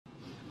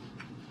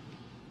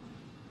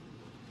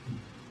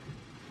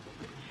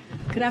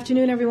Good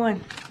afternoon, everyone.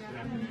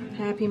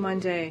 Happy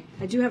Monday.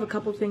 I do have a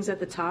couple things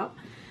at the top.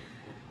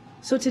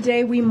 So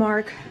today we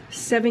mark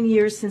 7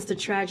 years since the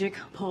tragic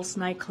Pulse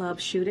nightclub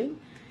shooting.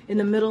 In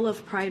the middle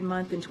of Pride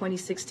Month in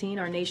 2016,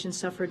 our nation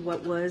suffered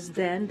what was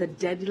then the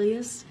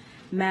deadliest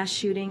mass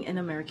shooting in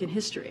American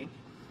history.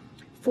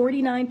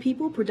 49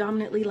 people,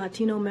 predominantly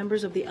Latino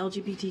members of the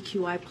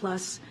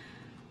LGBTQI+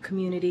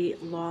 community,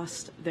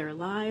 lost their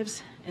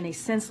lives in a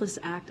senseless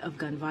act of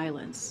gun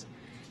violence.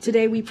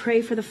 Today we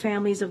pray for the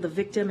families of the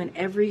victim and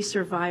every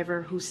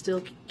survivor who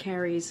still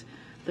carries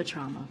the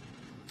trauma.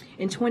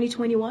 In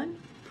 2021,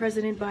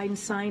 President Biden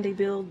signed a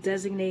bill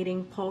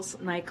designating Pulse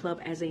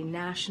nightclub as a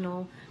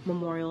national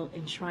memorial,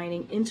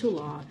 enshrining into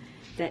law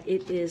that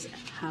it is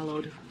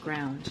hallowed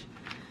ground.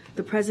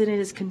 The president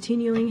is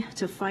continuing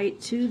to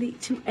fight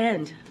to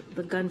end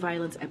the gun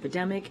violence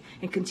epidemic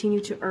and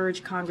continue to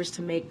urge Congress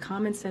to make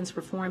common sense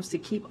reforms to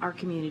keep our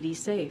communities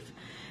safe.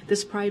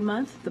 This Pride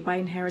Month, the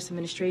Biden-Harris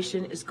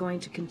administration is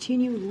going to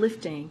continue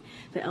lifting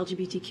the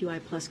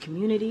LGBTQI+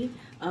 community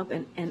up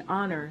and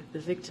honor the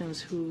victims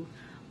who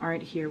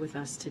aren't here with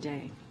us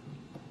today.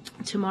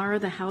 Tomorrow,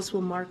 the House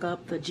will mark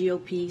up the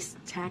GOP's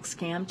tax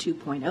scam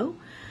 2.0,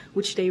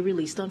 which they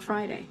released on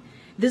Friday.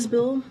 This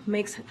bill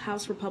makes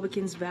House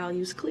Republicans'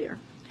 values clear.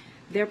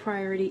 Their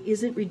priority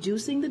isn't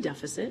reducing the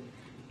deficit,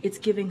 it's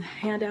giving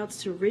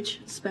handouts to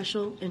rich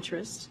special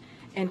interests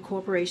and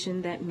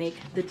corporations that make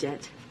the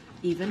debt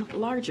even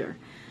larger.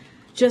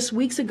 Just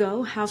weeks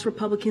ago, House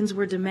Republicans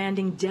were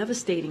demanding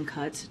devastating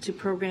cuts to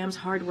programs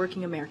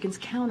hardworking Americans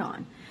count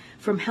on,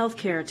 from health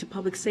care to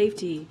public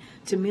safety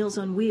to Meals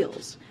on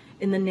Wheels,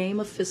 in the name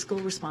of fiscal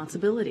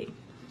responsibility.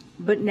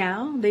 But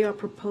now they are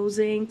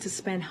proposing to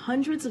spend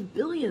hundreds of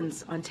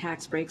billions on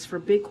tax breaks for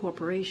big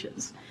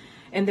corporations.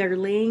 And they're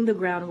laying the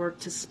groundwork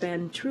to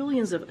spend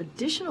trillions of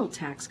additional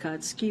tax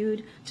cuts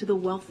skewed to the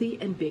wealthy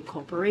and big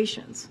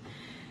corporations.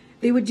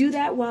 They would do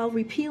that while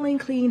repealing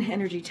clean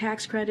energy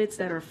tax credits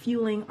that are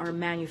fueling our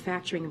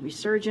manufacturing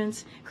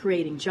resurgence,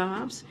 creating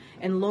jobs,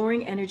 and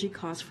lowering energy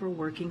costs for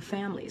working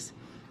families.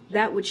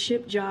 That would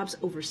ship jobs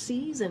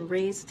overseas and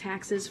raise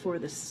taxes for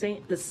the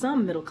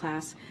some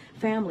middle-class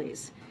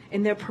families.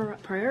 And they're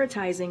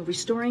prioritizing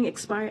restoring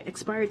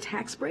expired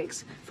tax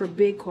breaks for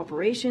big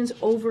corporations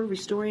over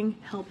restoring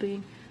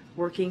helping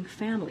working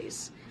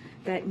families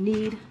that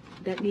need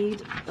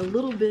a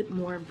little bit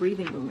more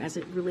breathing room as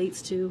it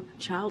relates to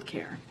child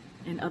care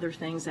and other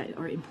things that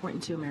are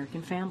important to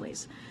American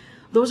families.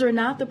 Those are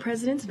not the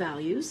president's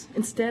values.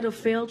 Instead of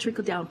failed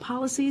trickle-down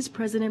policies,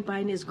 President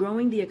Biden is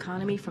growing the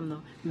economy from the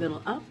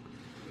middle up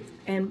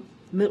and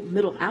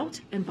middle out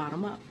and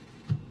bottom up.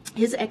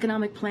 His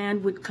economic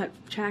plan would cut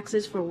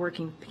taxes for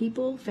working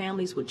people,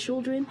 families with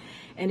children,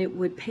 and it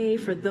would pay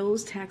for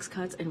those tax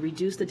cuts and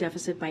reduce the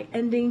deficit by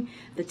ending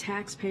the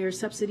taxpayer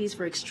subsidies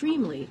for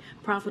extremely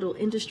profitable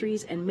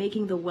industries and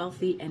making the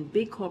wealthy and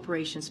big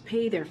corporations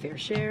pay their fair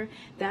share.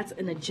 That's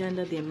an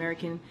agenda the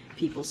American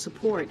people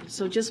support.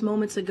 So just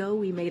moments ago,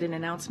 we made an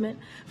announcement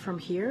from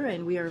here,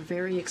 and we are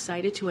very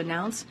excited to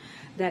announce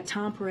that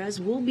Tom Perez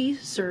will be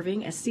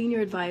serving as Senior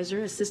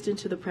Advisor, Assistant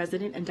to the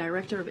President, and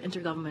Director of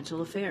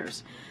Intergovernmental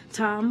Affairs.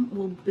 Tom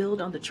will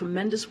build on the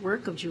tremendous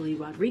work of Julie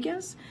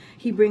Rodriguez.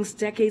 He brings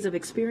decades of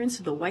experience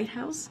to the White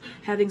House,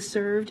 having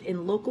served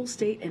in local,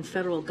 state, and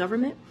federal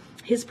government.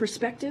 His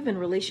perspective and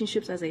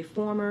relationships as a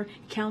former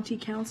county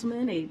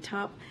councilman, a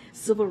top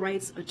civil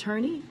rights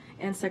attorney,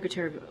 and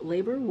Secretary of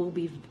Labor will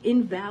be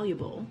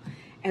invaluable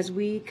as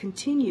we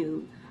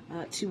continue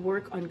to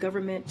work on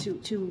government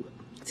to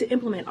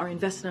implement our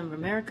Investment in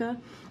America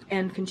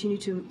and continue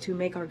to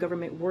make our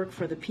government work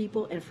for the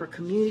people and for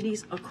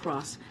communities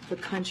across the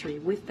country.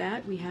 With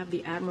that, we have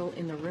the Admiral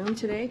in the room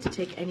today to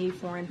take any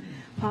foreign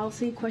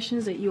policy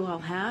questions that you all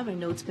have. I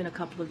know it's been a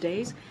couple of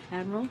days.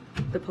 Admiral,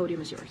 the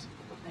podium is yours.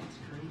 Thanks,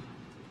 Karine.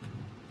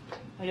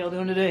 How y'all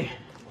doing today?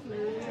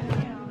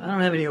 I don't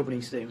have any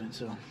opening statements,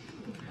 so.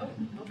 Oh,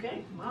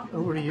 okay. Wow.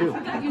 Over to you. I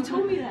thought you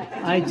told me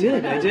that. I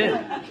did.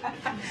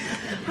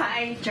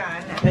 Hi,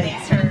 John.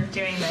 Thanks for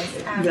doing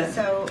this.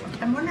 So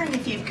I'm wondering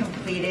if you've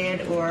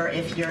completed or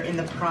if you're in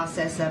the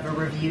process of a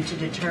review to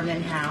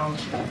determine how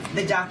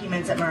the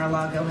documents at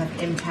Mar-a-Lago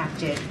have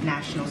impacted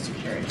national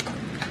security.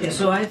 Yeah,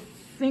 so I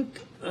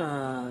think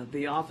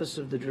the Office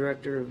of the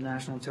Director of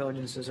National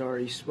Intelligence has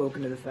already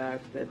spoken to the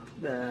fact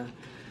that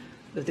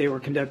they were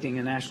conducting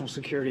a national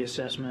security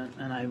assessment,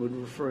 and I would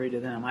refer you to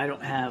them. I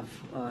don't have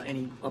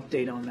any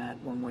update on that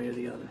one way or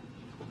the other.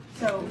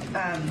 So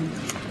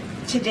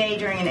today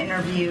during an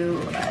interview,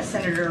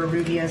 Senator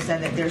Rubio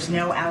said that there's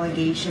no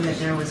allegation that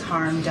there was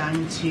harm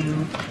done to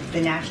the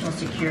national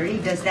security.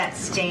 Does that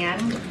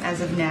stand as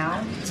of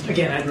now?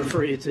 Again, I'd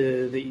refer you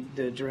to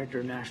the Director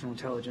of National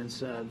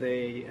Intelligence.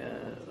 They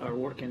are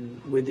working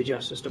with the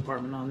Justice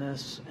Department on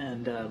this,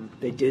 and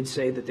they did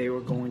say that they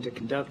were going to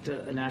conduct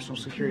a national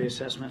security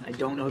assessment. I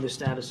don't know the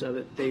status of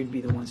it. They'd be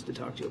the ones to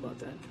talk to you about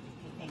that.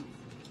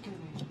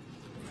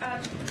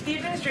 The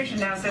administration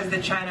now says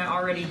that China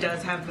already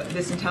does have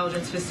this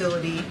intelligence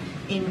facility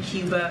in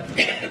Cuba.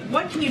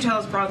 What can you tell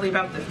us broadly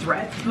about the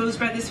threat posed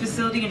by this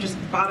facility, and just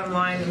bottom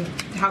line,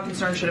 how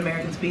concerned should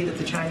Americans be that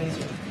the Chinese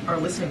are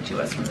listening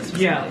to us from this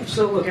facility? Yeah,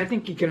 so look, I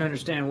think you can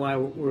understand why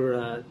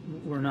we're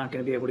not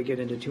going to be able to get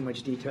into too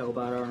much detail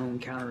about our own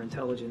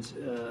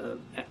counterintelligence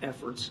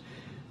efforts.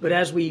 But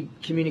as we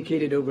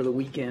communicated over the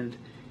weekend,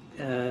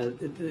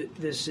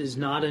 this is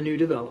not a new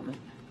development.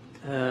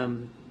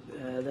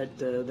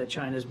 That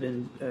China's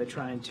been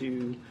trying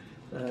to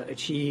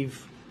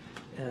achieve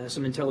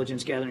some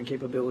intelligence gathering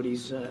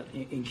capabilities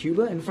in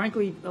Cuba and,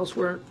 frankly,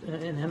 elsewhere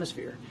in the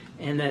hemisphere.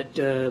 And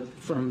that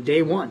from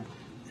day one,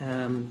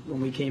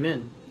 when we came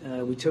in,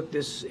 we took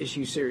this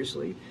issue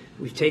seriously.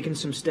 We've taken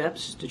some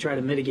steps to try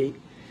to mitigate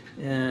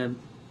the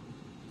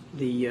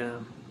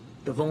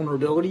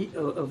vulnerability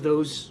of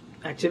those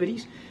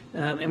activities,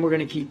 and we're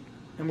going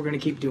to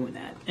keep doing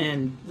that.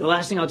 And the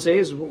last thing I'd say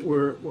is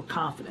we're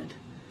confident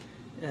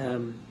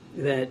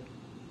that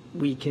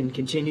we can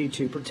continue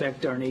to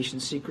protect our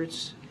nation's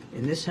secrets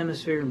in this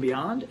hemisphere and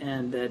beyond,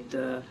 and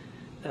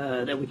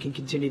that we can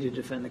continue to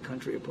defend the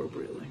country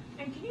appropriately.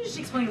 And can you just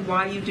explain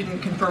why you didn't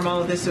confirm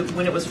all of this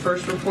when it was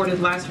first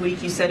reported last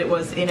week? You said it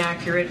was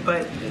inaccurate,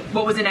 but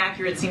what was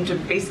inaccurate seemed to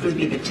basically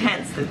be the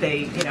tense that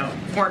they,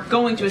 weren't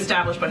going to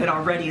establish but had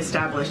already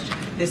established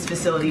this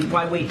facility.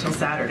 Why wait till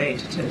Saturday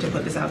to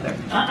put this out there?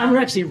 I'm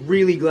actually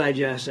really glad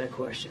you asked that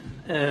question.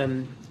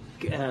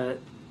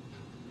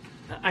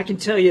 I can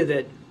tell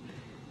you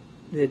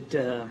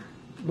that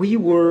we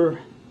were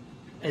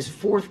as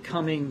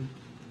forthcoming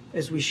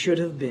as we should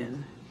have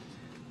been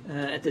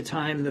at the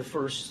time the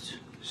first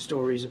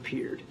stories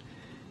appeared.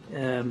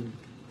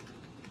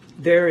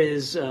 There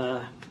is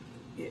the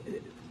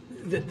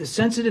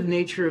sensitive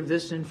nature of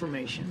this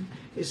information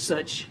is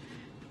such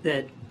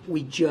that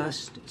we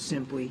just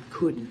simply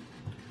couldn't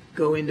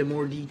go into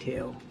more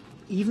detail,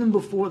 even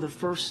before the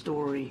first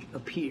story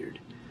appeared,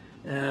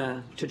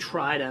 to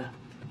try to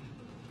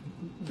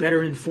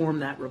better inform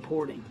that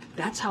reporting.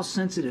 That's how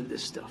sensitive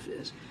this stuff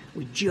is.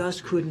 We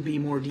just couldn't be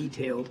more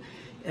detailed.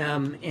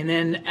 And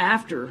then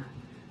after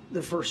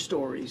the first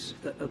stories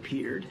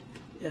appeared,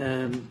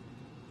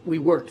 we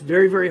worked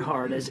very, very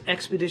hard, as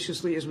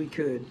expeditiously as we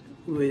could,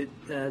 with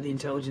the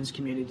intelligence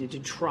community to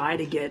try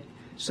to get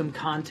some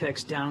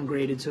context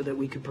downgraded so that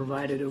we could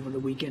provide it over the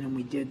weekend, and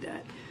we did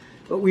that.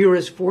 But we were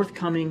as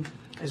forthcoming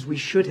as we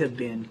should have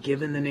been,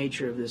 given the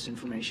nature of this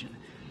information.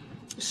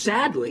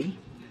 Sadly,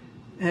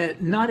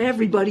 not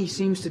everybody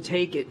seems to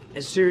take it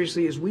as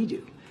seriously as we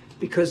do,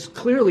 because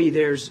clearly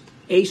there's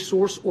a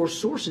source or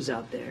sources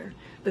out there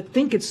that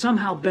think it's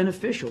somehow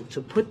beneficial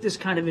to put this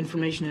kind of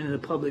information into the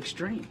public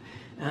stream,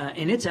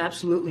 and it's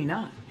absolutely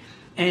not.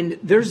 And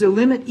there's a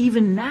limit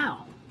even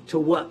now to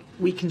what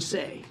we can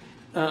say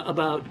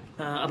about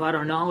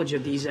our knowledge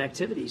of these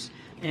activities.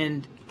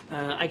 And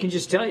I can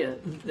just tell you,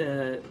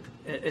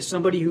 as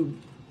somebody who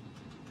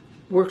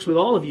works with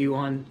all of you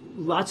on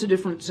lots of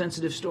different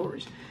sensitive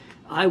stories,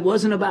 I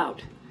wasn't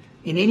about,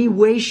 in any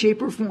way,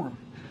 shape, or form,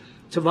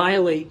 to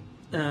violate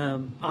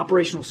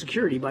operational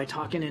security by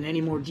talking in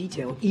any more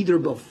detail, either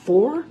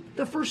before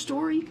the first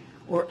story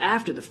or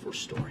after the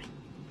first story.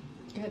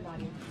 Go ahead,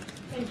 Nadia.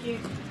 Thank you.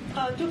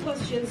 Two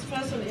questions.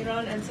 First on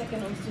Iran and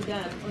second on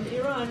Sudan. On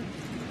Iran,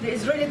 the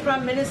Israeli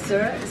Prime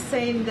Minister is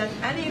saying that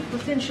any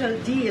potential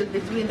deal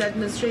between the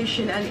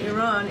administration and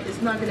Iran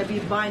is not going to be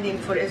binding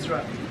for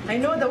Israel. I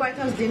know the White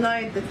House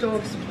denied the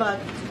talks, but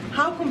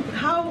how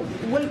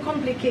will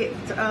complicate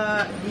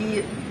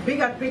the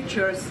bigger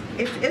pictures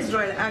if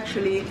Israel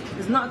actually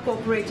is not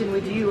cooperating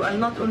with you and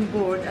not on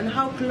board, and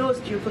how close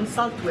do you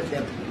consult with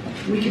them?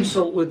 We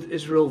consult with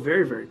Israel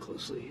very, very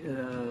closely.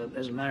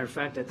 As a matter of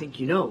fact, I think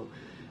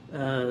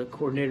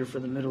coordinator for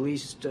the Middle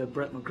East,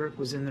 Brett McGurk,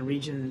 was in the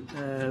region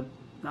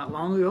not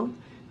long ago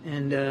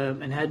and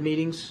had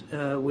meetings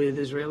with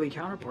Israeli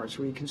counterparts.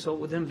 We consult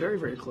with them very,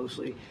 very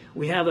closely.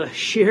 We have a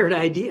shared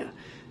idea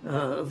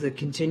of the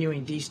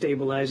continuing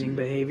destabilizing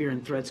behavior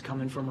and threats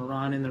coming from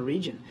Iran in the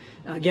region.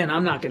 Again,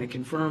 I'm not going to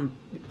confirm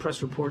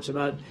press reports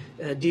about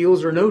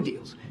deals or no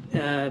deals.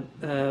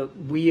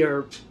 We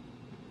are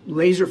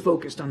laser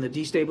focused on the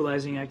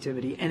destabilizing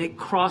activity, and it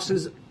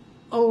crosses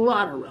a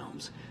lot of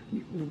realms.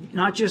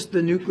 Not just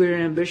the nuclear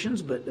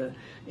ambitions, but the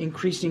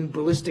increasing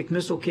ballistic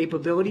missile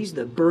capabilities,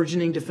 the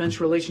burgeoning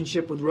defense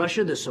relationship with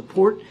Russia, the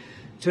support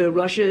to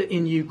Russia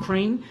in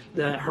Ukraine,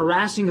 the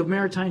harassing of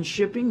maritime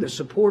shipping, the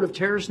support of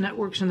terrorist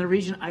networks in the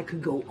region. I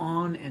could go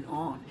on and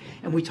on.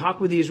 And we talk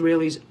with the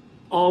Israelis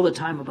all the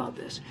time about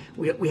this.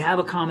 We have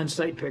a common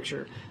sight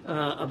picture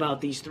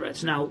about these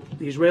threats. Now,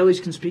 the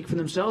Israelis can speak for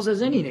themselves,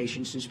 as any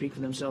nation can speak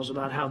for themselves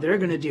about how they're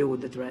going to deal with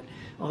the threat.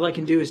 All I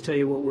can do is tell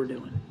you what we're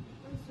doing.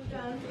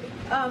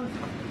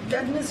 The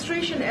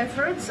administration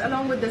efforts,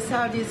 along with the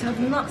Saudis, have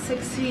not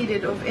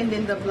succeeded of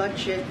ending the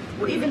bloodshed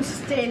or even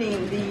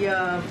sustaining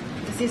the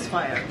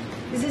ceasefire.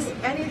 Is there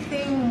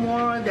anything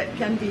more that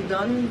can be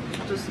done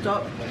to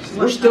stop?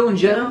 We're still in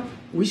Jeddah.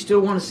 We still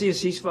want to see a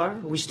ceasefire.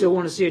 We still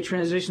want to see a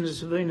transition to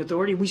civilian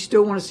authority. We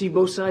still want to see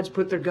both sides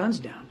put their guns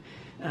down.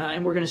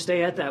 And we're going to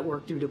stay at that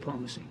work through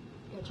diplomacy.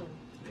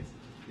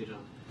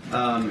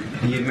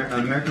 An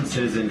American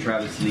citizen,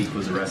 Travis Leak,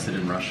 was arrested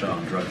in Russia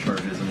on drug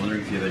charges. I'm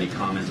wondering if you have any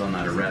comments on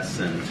that arrest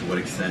and to what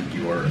extent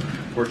you are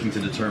working to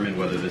determine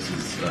whether this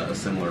is a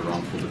similar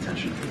wrongful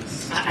detention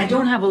case. I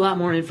don't have a lot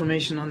more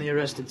information on the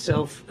arrest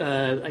itself.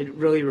 I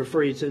really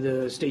refer you to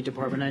the State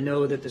Department. I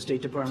know that the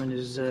State Department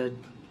is,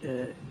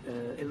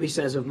 at least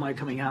as of my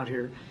coming out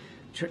here,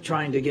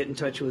 trying to get in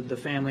touch with the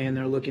family, and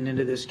they're looking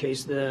into this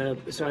case.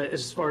 So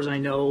as far as I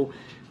know,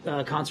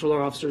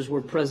 consular officers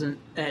were present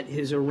at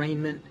his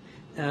arraignment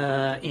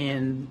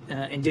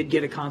and did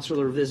get a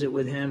consular visit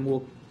with him.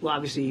 We'll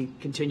obviously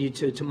continue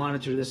to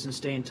monitor this and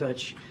stay in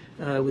touch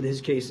with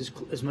his case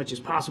as much as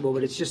possible,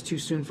 but it's just too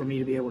soon for me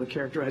to be able to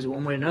characterize it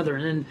one way or another.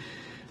 And then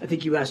I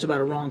think you asked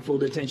about a wrongful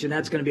detention.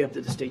 That's going to be up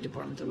to the State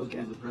Department to look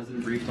at. Was the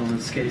president briefed on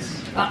this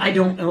case? I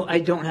don't know. I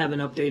don't have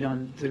an update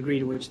on the degree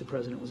to which the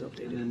president was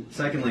updated. And then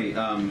secondly,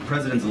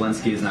 President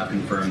Zelensky has now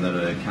confirmed that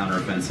a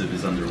counteroffensive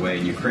is underway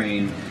in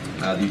Ukraine.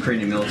 The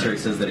Ukrainian military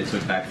says that it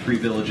took back 3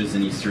 villages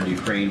in eastern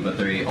Ukraine, but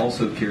they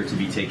also appear to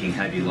be taking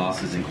heavy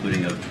losses,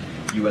 including of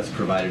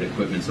U.S.-provided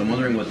equipment. So I'm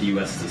wondering what the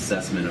U.S.'s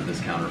assessment of this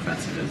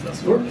counteroffensive is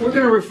thus far. We're going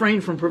to refrain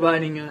from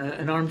providing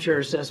an armchair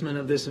assessment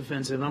of this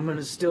offensive. I'm going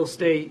to still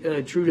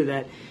stay true to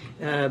that.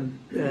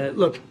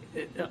 Look,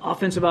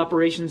 offensive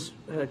operations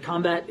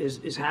combat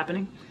is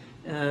happening.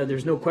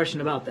 There's no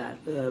question about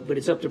that. But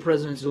it's up to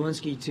President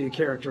Zelensky to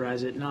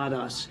characterize it, not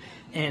us.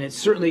 And it's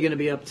certainly going to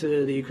be up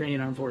to the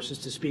Ukrainian armed forces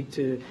to speak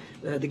to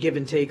the give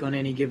and take on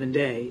any given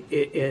day.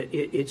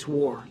 It's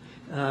war.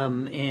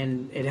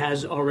 And it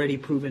has already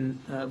proven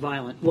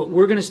violent. What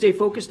we're going to stay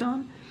focused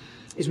on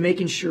is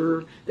making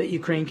sure that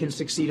Ukraine can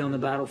succeed on the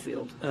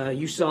battlefield.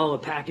 You saw a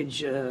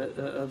package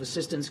of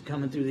assistance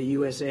coming through the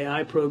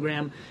USAI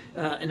program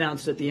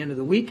announced at the end of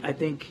the week. I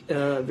think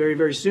very,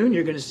 very soon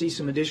you're going to see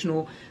some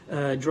additional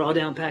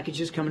drawdown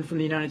packages coming from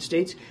the United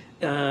States.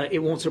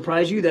 It won't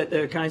surprise you that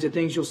the kinds of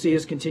things you'll see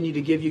us continue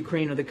to give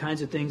Ukraine are the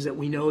kinds of things that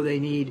we know they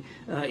need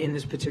in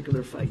this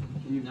particular fight.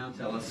 Can you now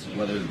tell us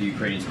whether the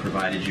Ukrainians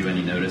provided you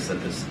any notice that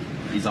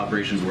these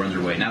operations were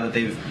underway? Now that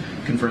they've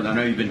confirmed, I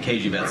know you've been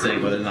cagey about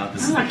saying whether or not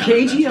this is... I'm not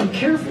cagey, I'm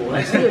careful.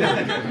 That's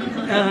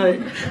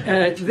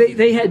it.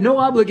 They had no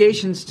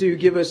obligations to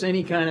give us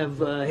any kind of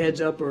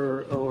heads up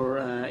or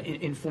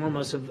inform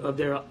us of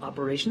their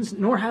operations,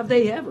 nor have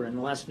they ever in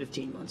the last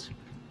 15 months.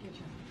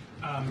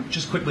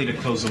 Just quickly to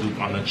close the loop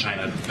on the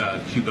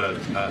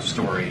China-Cuba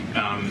story,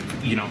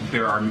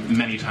 there are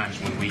many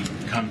times when we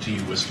come to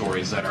you with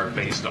stories that are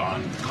based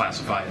on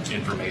classified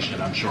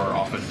information, I'm sure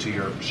often to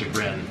your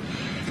chagrin.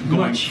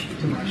 Going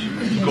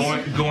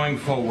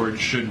forward,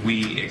 should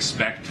we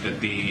expect that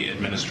the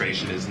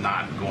administration is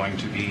not going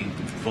to be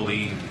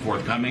fully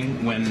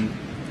forthcoming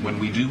when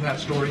we do have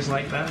stories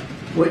like that?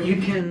 What you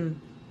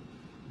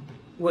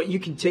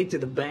can take to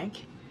the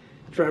bank,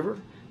 Trevor,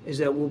 is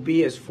that we'll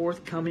be as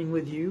forthcoming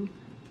with you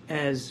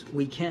as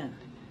we can.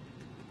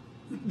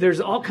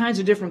 There's all kinds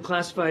of different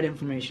classified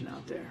information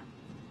out there.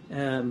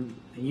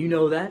 You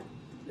know that.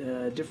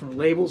 Different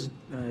labels,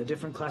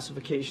 different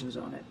classifications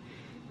on it.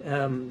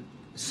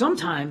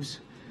 Sometimes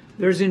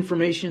there's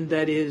information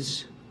that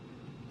is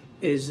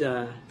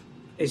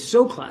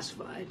so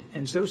classified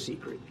and so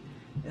secret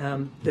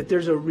that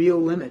there's a real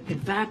limit. In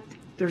fact,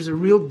 there's a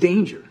real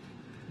danger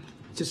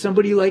to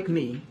somebody like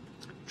me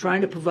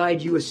trying to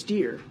provide you a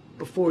steer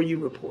before you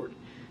report.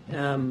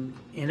 And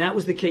that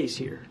was the case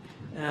here.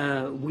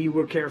 We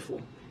were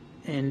careful.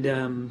 And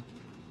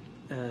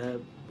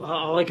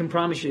all I can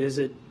promise you is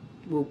that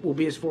we'll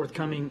be as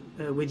forthcoming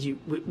with you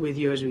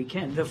as we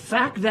can. The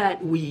fact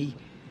that we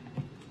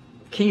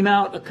came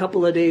out a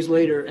couple of days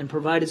later and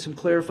provided some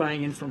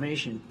clarifying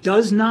information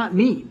does not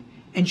mean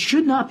and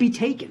should not be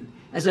taken,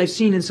 as I've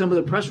seen in some of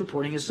the press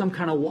reporting, as some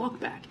kind of walk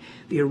back.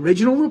 The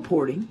original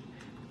reporting,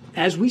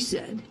 as we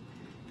said,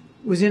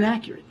 was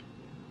inaccurate.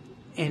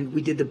 And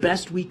we did the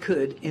best we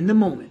could in the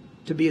moment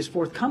to be as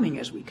forthcoming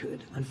as we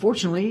could.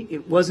 Unfortunately,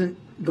 it wasn't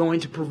going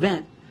to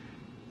prevent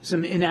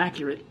some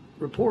inaccurate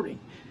reporting.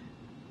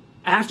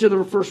 After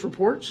the first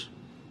reports,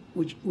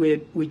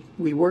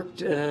 we worked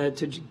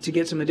to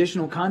get some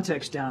additional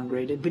context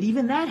downgraded, but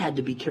even that had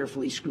to be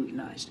carefully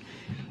scrutinized.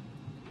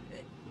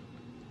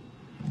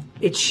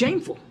 It's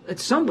shameful that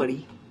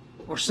somebody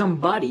or some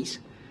bodies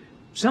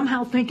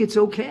somehow think it's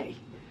okay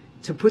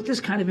to put this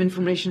kind of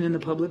information in the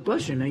public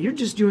bloodstream. Now, you're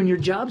just doing your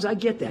jobs. I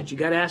get that. You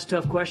got to ask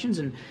tough questions,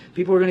 and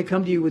people are going to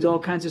come to you with all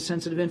kinds of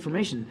sensitive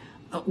information.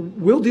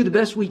 We'll do the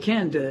best we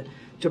can to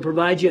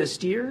provide you a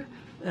steer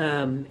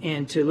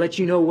and to let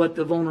you know what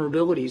the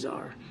vulnerabilities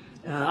are.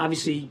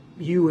 Obviously,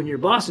 you and your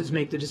bosses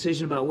make the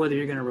decision about whether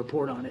you're going to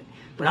report on it.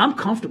 But I'm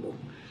comfortable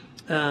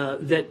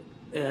that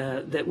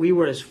we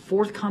were as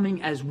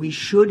forthcoming as we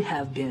should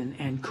have been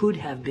and could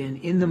have been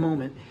in the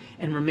moment,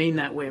 and remain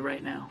that way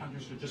right now.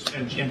 Understood.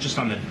 Just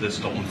on the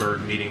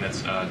Stoltenberg meeting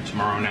that's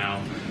tomorrow now,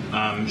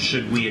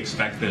 should we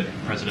expect that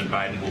President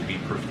Biden will be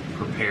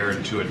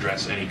prepared to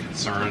address any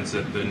concerns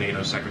that the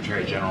NATO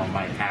Secretary General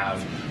might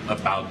have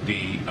about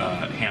the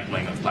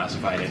handling of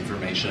classified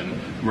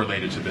information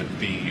related to the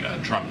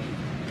Trump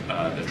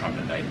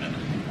indictment?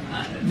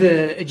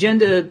 The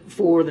agenda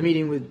for the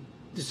meeting with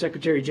the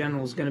Secretary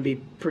General is going to be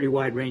pretty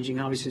wide-ranging.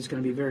 Obviously, it's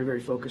going to be very, very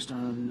focused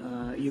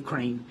on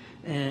Ukraine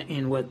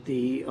and what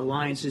the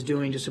alliance is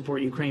doing to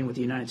support Ukraine, what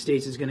the United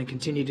States is going to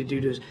continue to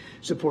do to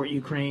support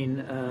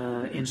Ukraine,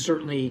 and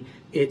certainly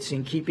it's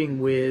in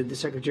keeping with the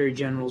Secretary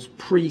General's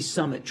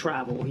pre-summit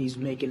travel. He's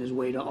making his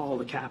way to all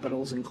the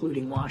capitals,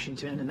 including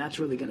Washington, and that's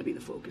really going to be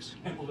the focus.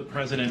 And will the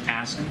President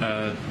ask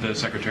the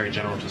Secretary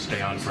General to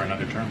stay on for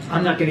another term?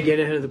 I'm not going to get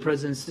ahead of the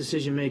President's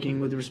decision-making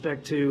with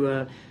respect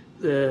to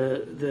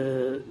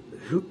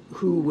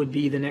who would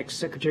be the next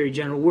Secretary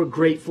General. We're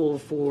grateful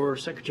for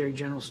Secretary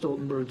General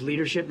Stoltenberg's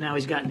leadership. Now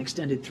he's gotten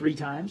extended 3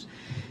 times,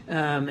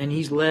 and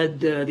he's led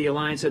the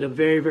alliance at a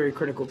very, very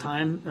critical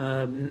time,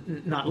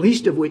 not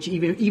least of which,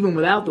 even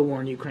without the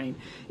war in Ukraine,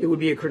 it would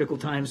be a critical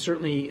time,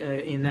 certainly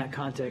in that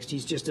context.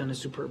 He's just done a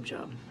superb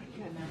job.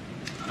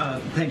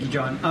 Thank you,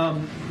 John.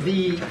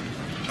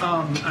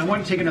 I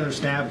want to take another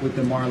stab with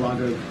the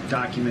Mar-a-Lago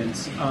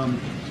documents.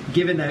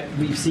 Given that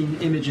we've seen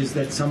images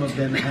that some of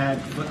them had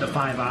the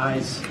 5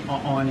 eyes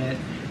on it,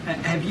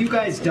 have you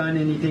guys done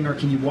anything, or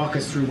can you walk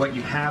us through what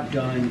you have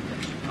done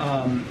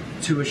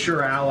to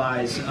assure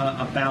allies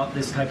about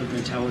this type of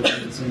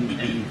intelligence, and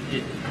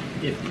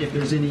if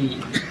there's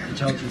any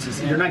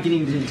intelligence? You're not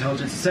getting into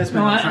intelligence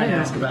assessment. I'm trying to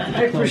ask about the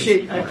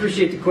diplomacy. I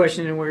appreciate the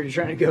question and where you're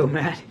trying to go,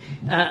 Matt.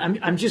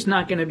 I'm just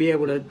not going to be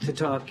able to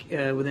talk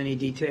with any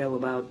detail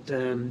about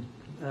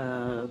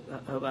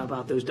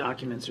those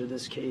documents or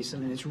this case. I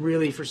mean, it's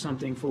really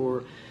something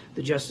for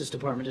the Justice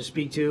Department to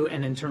speak to,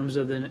 and in terms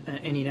of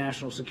any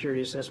national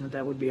security assessment,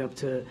 that would be up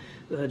to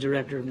the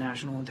Director of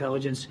National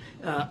Intelligence,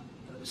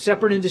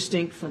 separate and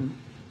distinct from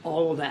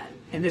all of that.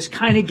 And this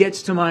kind of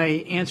gets to my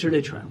answer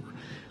to Trevor.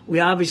 We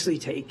obviously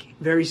take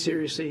very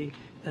seriously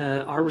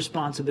our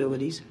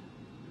responsibilities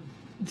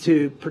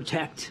to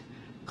protect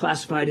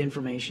classified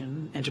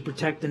information and to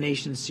protect the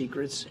nation's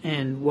secrets,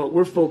 and what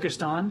we're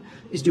focused on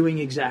is doing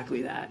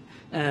exactly that,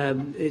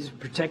 is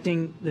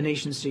protecting the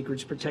nation's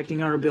secrets,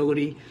 protecting our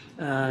ability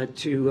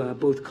to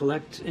both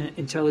collect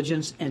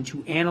intelligence and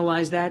to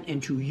analyze that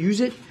and to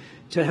use it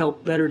to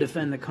help better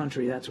defend the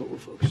country. That's what we're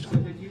focused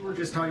on. You were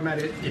just talking about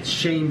it's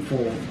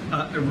shameful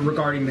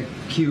regarding the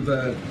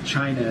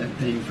Cuba-China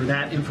thing for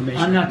that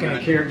information. I'm not going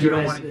to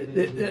characterize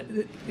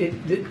it.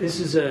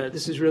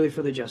 This is really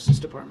for the Justice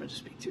Department to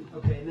speak to.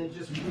 Okay, and then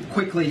just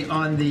quickly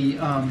on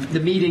the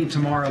meeting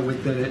tomorrow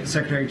with the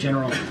Secretary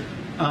General.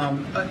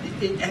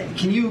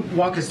 Can you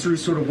walk us through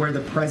sort of where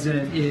the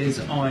president is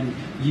on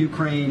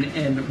Ukraine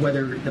and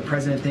whether the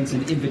president thinks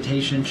an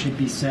invitation should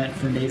be sent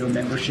for NATO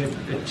membership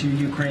to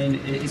Ukraine?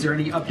 Is there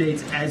any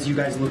updates as you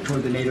guys look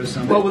toward the NATO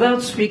summit? Well,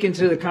 without speaking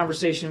to the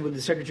conversation with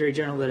the Secretary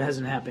General, that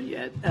hasn't happened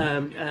yet.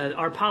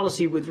 Our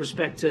policy with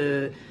respect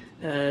to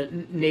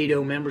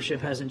NATO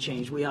membership hasn't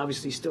changed. We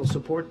obviously still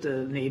support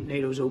the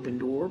NATO's open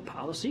door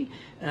policy,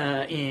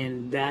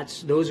 and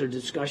those are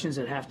discussions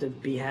that have to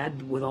be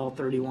had with all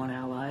 31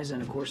 allies,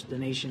 and of course the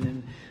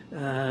nation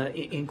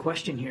in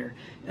question here.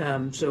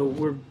 So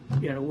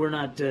we're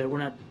not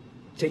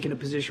taking a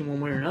position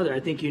one way or another. I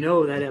think you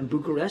know that in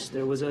Bucharest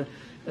there was a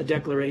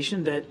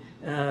declaration that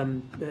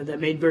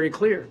made very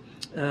clear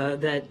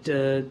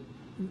that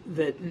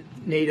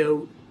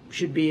NATO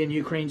should be in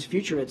Ukraine's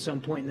future at some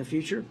point in the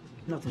future.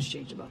 Nothing's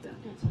changed about that.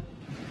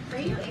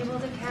 Are you able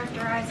to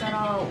characterize at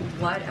all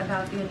what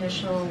about the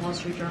initial Wall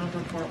Street Journal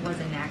report was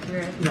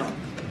inaccurate? No.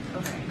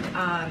 Okay.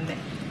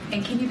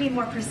 And can you be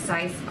more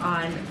precise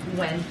on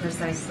when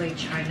precisely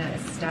China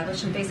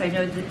established a base? I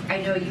know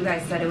you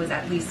guys said it was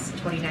at least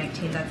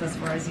 2019. That's as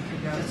far as you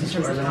could go. That's as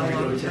far as I'm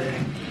going to go today.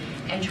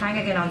 And trying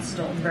again on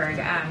Stoltenberg,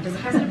 does the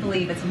President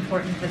believe it's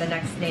important for the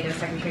next NATO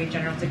Secretary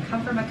General to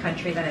come from a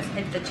country that has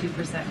hit the 2%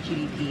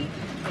 GDP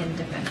in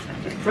defense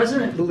spending? The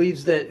President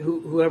believes that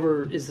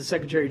whoever is the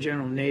Secretary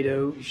General of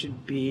NATO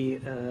should be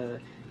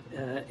an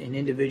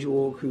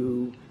individual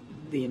who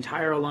the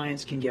entire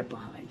alliance can get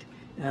behind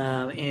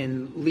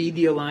and lead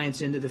the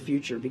alliance into the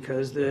future,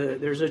 because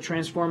there's a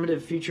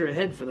transformative future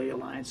ahead for the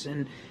alliance.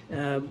 And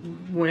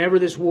whenever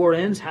this war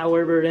ends,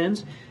 however it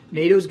ends,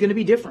 NATO is going to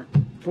be different.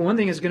 For one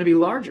thing, it's going to be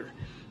larger.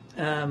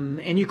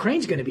 And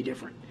Ukraine's going to be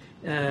different,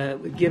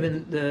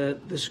 given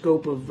the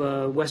scope of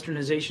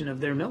westernization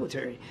of their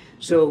military.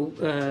 So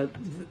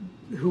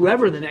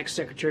whoever the next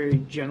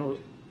Secretary General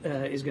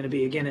is going to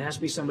be, again, it has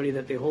to be somebody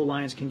that the whole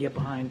alliance can get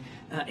behind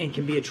and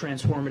can be a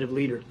transformative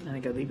leader. I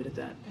think I'll leave it at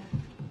that.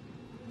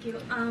 Thank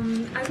you.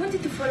 I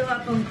wanted to follow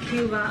up on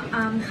Cuba.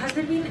 Has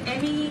there been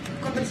any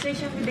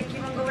conversation with the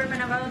Cuban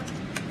government about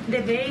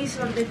the base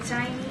or the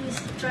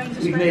Chinese trying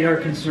to We've made our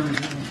concerns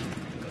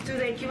to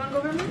the Cuban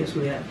government? Yes,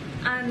 we have.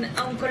 And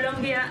on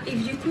Colombia,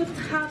 if you could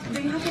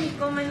do you have any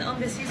comment on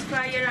the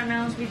ceasefire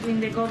announced between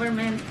the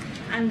government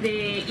and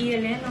the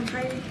ELN on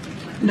Friday?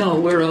 No,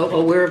 we're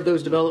aware of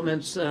those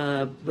developments,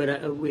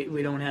 but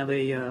we don't have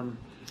we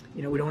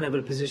don't have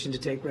a position to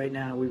take right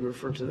now. We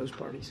refer to those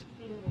parties.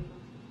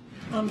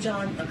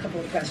 John, a couple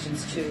of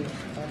questions too,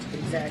 to be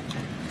exact.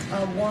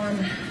 One,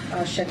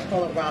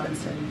 Shekola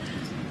Robinson.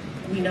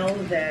 We know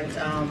that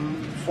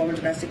former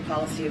domestic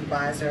policy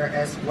advisor,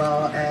 as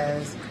well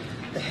as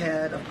the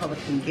head of public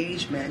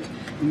engagement,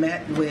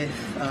 met with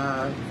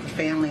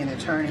family and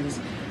attorneys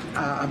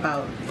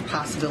about the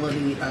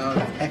possibility of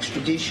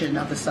extradition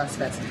of the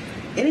suspects.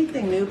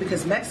 Anything new?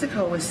 Because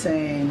Mexico is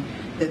saying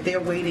that they're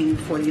waiting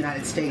for the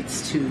United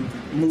States to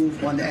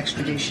move on the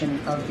extradition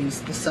of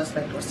the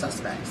suspect or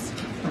suspects.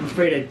 I'm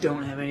afraid I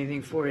don't have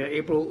anything for you.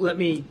 April, let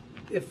me,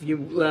 if you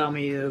allow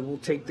me, we'll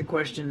take the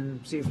question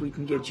and see if we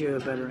can get you a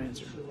better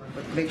answer.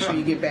 Make sure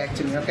you get back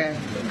to me, okay?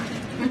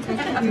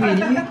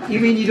 You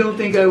mean you don't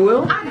think I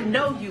will? I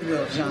know you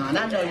will, John.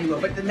 I know you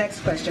will. But the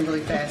next question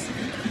really fast.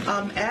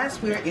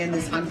 As we're in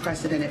this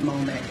unprecedented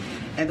moment,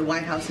 and the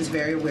White House is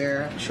very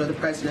aware, I'm sure the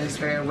President is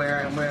very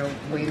aware, and we're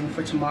waiting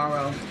for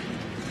tomorrow,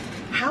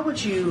 how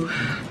would you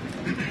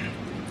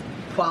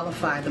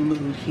qualify the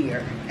mood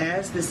here,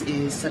 as this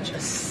is such a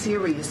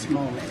serious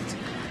moment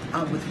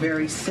with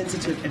very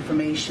sensitive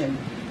information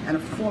and a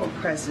former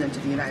President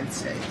of the United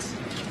States?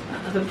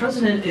 The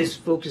President is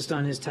focused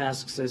on his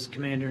tasks as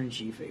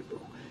Commander-in-Chief,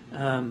 April.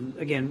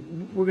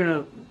 Again, we're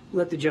going to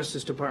let the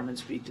Justice Department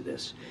speak to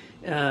this.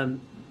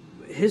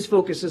 His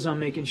focus is on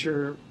making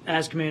sure,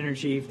 as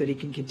Commander-in-Chief, that he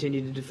can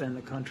continue to defend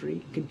the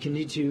country,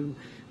 continue to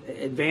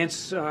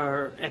advance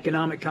our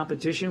economic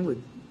competition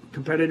with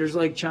competitors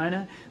like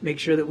China, make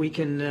sure that we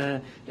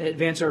can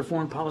advance our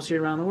foreign policy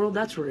around the world.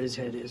 That's where his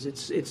head is.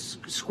 It's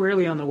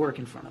squarely on the work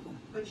in front of him.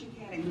 But you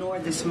can't ignore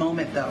this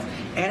moment, though.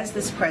 As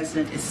this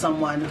president is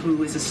someone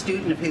who is a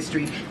student of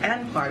history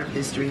and part of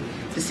history,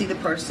 to see the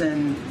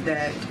person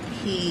that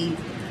he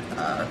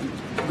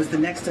was the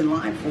next in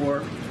line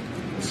for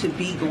to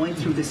be going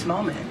through this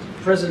moment.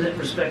 The President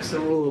respects the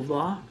rule of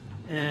law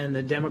and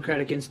the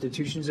democratic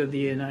institutions of the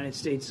United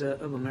States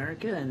of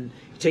America, and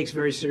he takes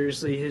very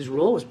seriously his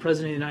role as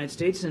President of the United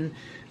States in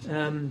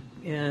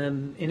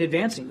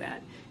advancing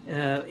that.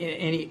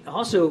 And he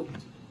also,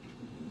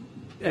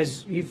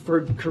 as you've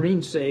heard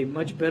Karine say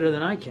much better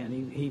than I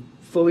can, he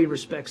fully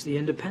respects the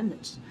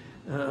independence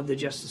of the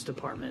Justice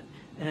Department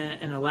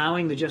and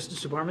allowing the Justice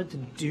Department to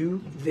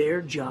do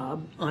their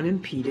job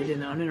unimpeded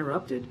and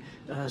uninterrupted,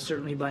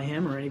 certainly by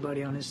him or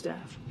anybody on his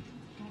staff.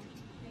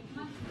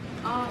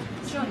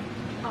 John,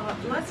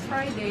 last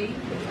Friday,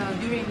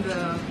 during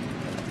the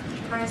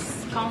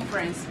press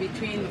conference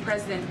between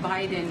President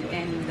Biden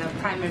and the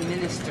Prime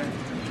Minister,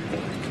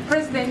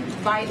 President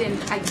Biden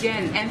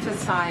again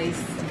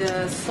emphasized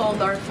the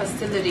solar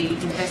facility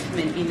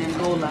investment in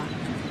Angola.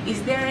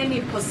 Is there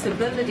any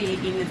possibility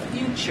in the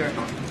future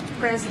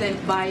President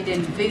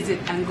Biden visit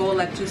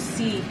Angola to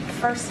see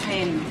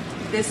firsthand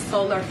this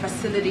solar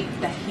facility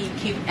that he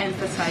keep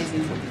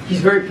emphasizing?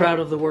 He's very proud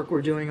of the work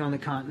we're doing on the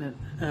continent,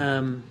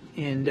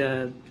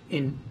 and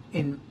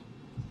in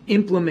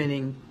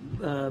implementing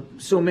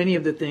so many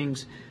of the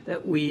things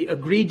that we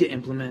agreed to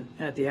implement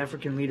at the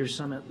African Leaders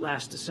Summit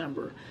last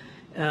December.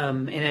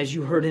 And as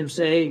you heard him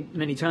say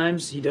many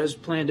times, he does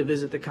plan to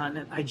visit the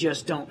continent. I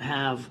just don't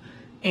have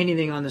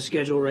anything on the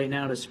schedule right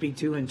now to speak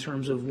to in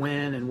terms of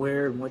when and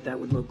where and what that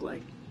would look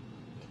like.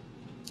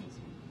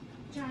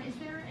 John, is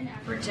there an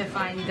effort to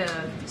find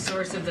the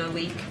source of the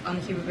leak on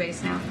the Cuba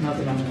base now?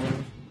 Nothing on the way.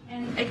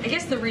 And I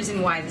guess the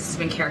reason why this has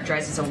been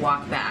characterized as a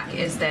walk back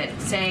is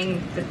that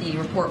saying that the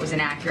report was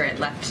inaccurate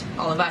left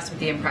all of us with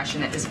the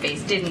impression that this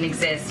base didn't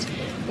exist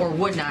or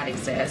would not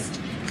exist.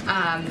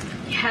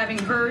 Having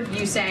heard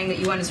you saying that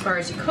you went as far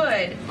as you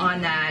could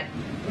on that,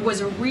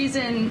 was a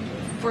reason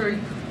for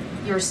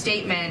your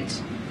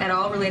statement at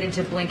all related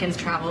to Blinken's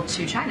travel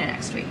to China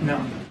next week?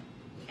 No.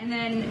 And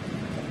then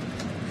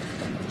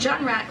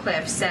John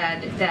Ratcliffe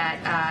said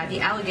that the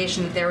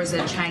allegation that there was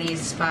a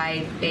Chinese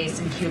spy base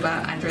in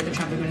Cuba under the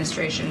Trump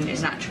administration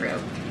is not true.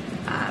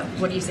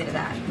 What do you say to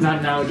that? Not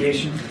an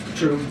allegation,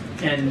 true.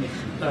 And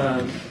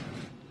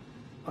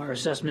our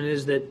assessment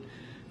is that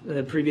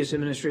the previous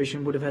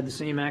administration would have had the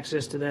same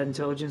access to that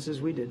intelligence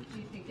as we did. Do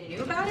you think they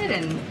knew about it?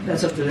 And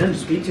that's up to them to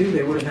speak to.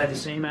 They would have had the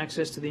same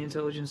access to the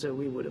intelligence that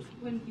we would have.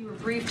 when you were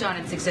briefed on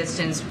its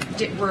existence,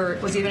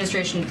 was the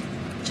administration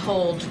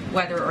told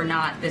whether or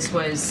not this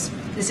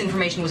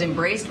information was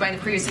embraced by the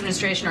previous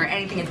administration or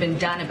anything had been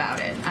done about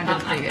it under the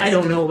previous? I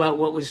don't know about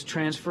what was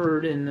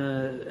transferred in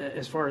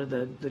as far as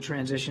the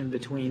transition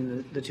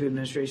between the two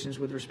administrations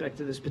with respect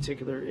to this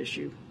particular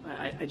issue.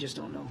 I just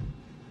don't know.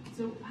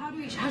 So how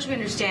should we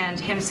understand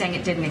him saying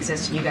it didn't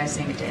exist and you guys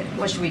saying it did?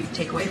 What should we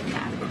take away from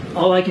that?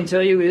 All I can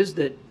tell you is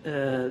that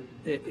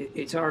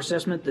it's our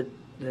assessment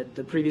that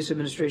the previous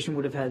administration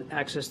would have had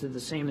access to the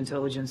same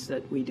intelligence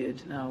that we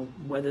did. Now,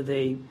 whether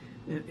they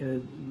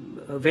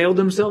availed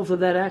themselves of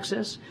that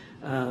access,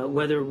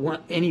 whether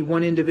any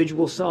one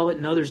individual saw it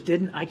and others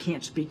didn't, I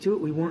can't speak to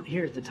it. We weren't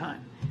here at the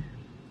time.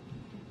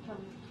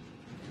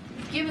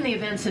 Given the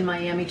events in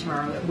Miami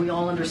tomorrow, we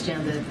all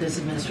understand that this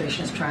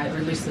administration has tried, or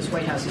at least this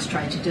White House has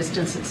tried to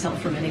distance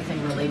itself from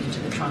anything related to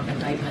the Trump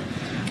indictment.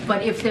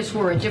 But if this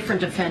were a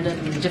different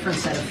defendant and a different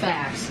set of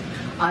facts,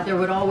 there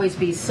would always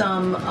be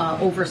some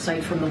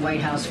oversight from the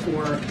White House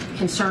for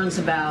concerns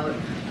about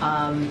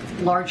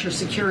larger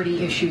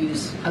security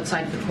issues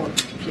outside of the court,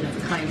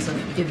 the kinds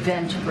of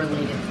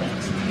event-related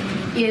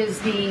things. Is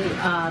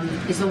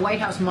the White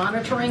House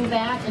monitoring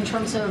that in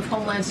terms of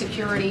Homeland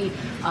Security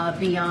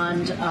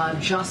beyond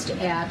just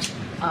at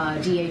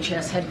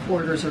DHS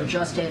headquarters or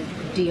just at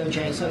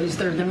DOJ? So is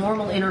there the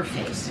normal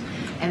interface?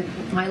 And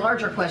my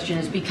larger question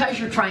is, because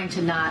you're trying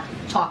to not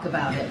talk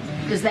about it,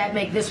 does that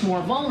make this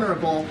more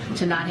vulnerable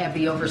to not have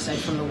the oversight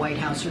from the White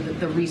House or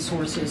the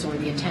resources or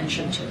the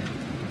attention to it?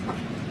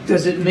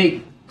 Does it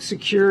make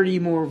security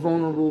more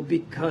vulnerable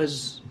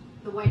because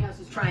the White House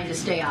is trying to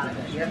stay out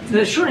of it?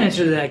 The short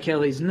answer to that,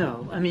 Kelly, is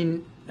no. I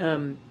mean,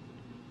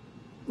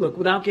 look,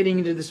 without getting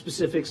into the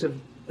specifics of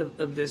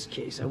this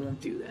case, I won't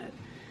do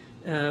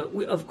that.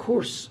 Of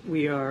course,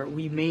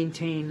 we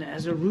maintain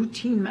as a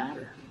routine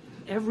matter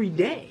every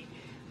day.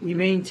 We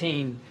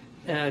maintain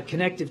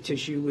connective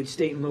tissue with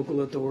state and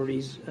local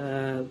authorities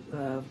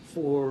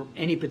for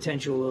any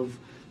potential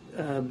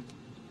of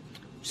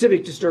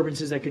civic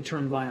disturbances that could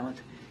turn violent.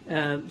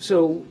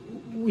 So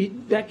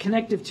that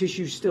connective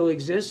tissue still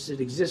exists.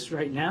 It exists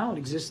right now. It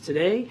exists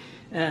today,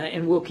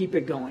 and we'll keep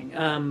it going.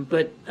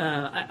 But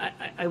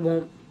I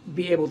won't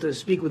be able to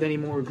speak with any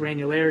more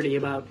granularity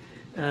about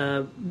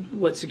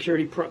what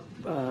security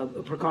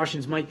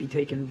precautions might be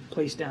taking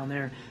place down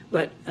there.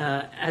 But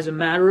as a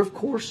matter of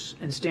course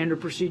and standard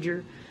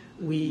procedure,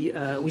 we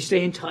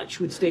stay in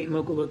touch with state and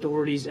local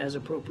authorities as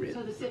appropriate.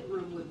 So the sit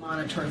room would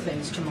monitor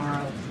things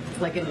tomorrow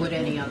like it would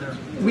any other?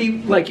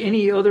 Like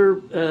any other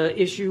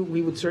issue,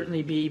 we would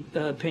certainly be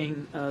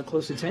paying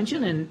close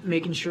attention and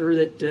making sure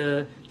that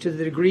to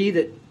the degree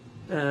that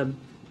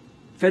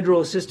federal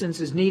assistance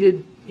is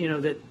needed,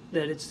 that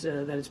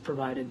it's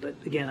provided. But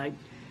again,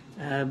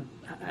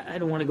 I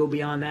don't want to go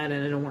beyond that,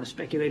 and I don't want to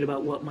speculate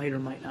about what might or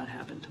might not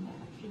happen tomorrow.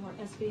 A few more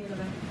SB in the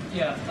back.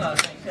 Yeah,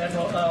 thanks,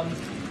 Admiral.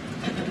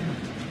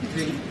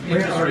 The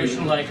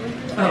administration,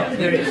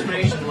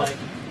 like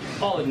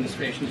all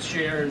administrations,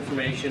 share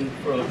information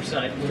for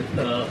oversight with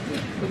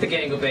the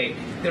Gang of Eight.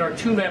 There are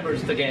two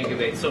members of the Gang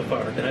of Eight so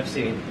far that I've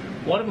seen.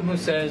 One of them who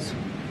says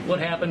what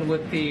happened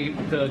with the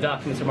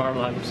documents from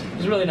Mar-a-Lago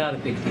is really not a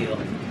big deal.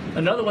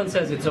 Another one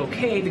says it's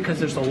okay because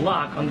there's a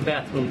lock on the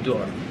bathroom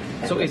door.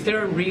 So is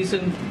there a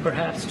reason,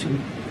 perhaps, to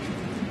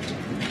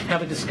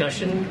have a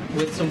discussion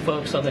with some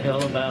folks on the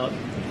Hill about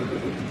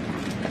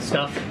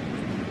stuff?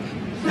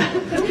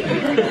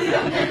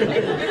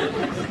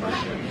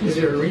 Is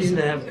there a reason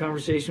to have a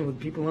conversation with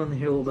people on the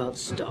Hill about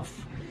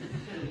stuff?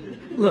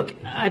 Look,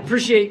 I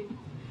appreciate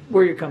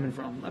where you're coming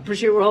from. I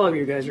appreciate where all of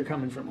you guys are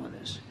coming from on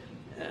this.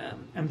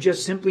 I'm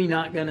just simply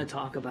not going to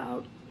talk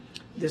about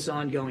this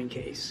ongoing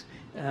case.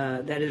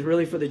 That is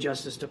really for the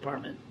Justice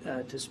Department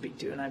to speak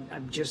to, and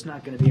I'm just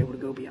not going to be able to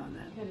go beyond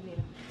that.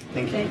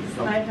 Thank you. Thanks.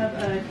 I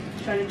have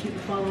trying to keep a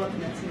follow-up,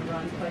 and that's some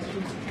Iran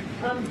questions.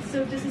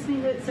 So does this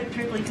mean that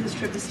Secretary Blinken's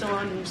trip is still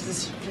on, and does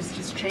this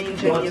just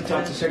change We'll any have of to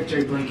talk to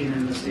Secretary Blinken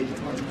and the State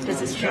Department. Does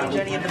this change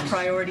any of the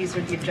priorities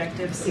or the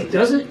objectives? It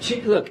doesn't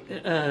change. Look,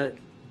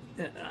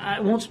 I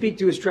won't speak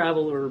to his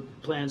travel or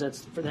plans.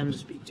 That's for them to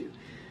speak to.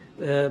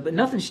 But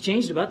nothing's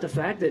changed about the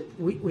fact that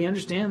we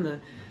understand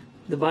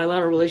the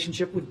bilateral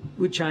relationship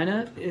with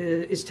China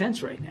is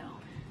tense right now.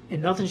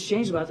 And nothing's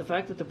changed about the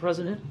fact that the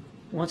president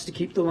wants to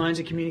keep the lines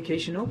of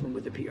communication open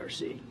with the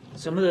PRC.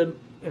 Some of the,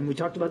 and we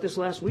talked about this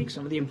last week,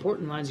 some of the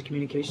important lines of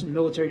communication,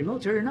 military to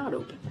military, are not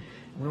open.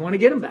 And we want to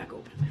get them back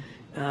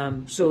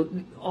open. So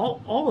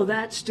all of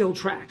that still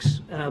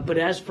tracks. But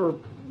as for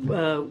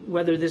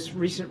whether this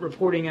recent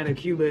reporting out of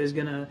Cuba is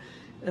going to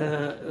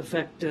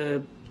affect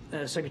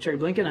Secretary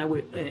Blinken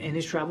and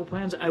his travel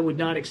plans, I would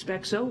not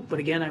expect so. But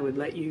again, I would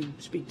let you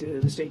speak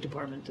to the State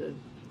Department to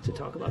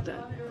talk about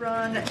that.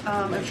 Iran,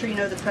 I'm sure you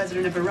know the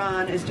president of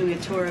Iran is doing a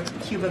tour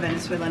of Cuba,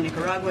 Venezuela, and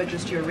Nicaragua.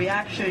 Just your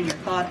reaction, your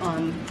thought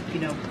on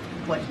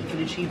what he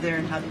can achieve there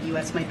and how the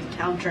U.S. might be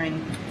countering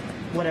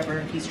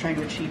whatever he's trying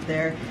to achieve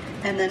there.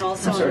 And then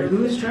also, I'm sorry,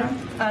 who is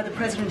traveling? The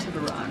president of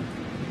Iran.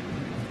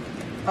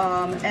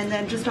 And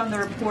then just on the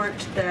report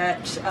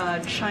that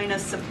China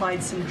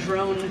supplied some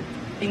drone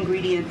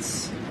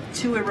ingredients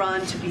to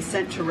Iran to be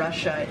sent to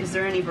Russia. Is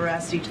there any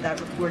veracity to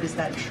that report? Is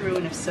that true?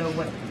 And if so,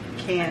 what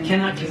can... I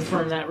cannot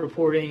confirm that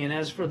reporting. And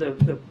as for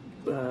the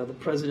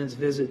president's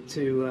visit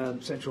to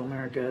Central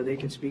America, they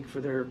can speak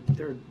for their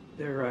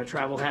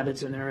travel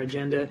habits and their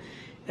agenda.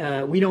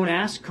 We don't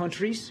ask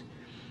countries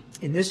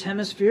in this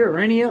hemisphere or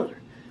any other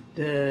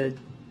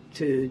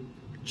to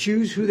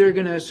choose who they're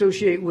going to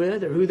associate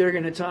with or who they're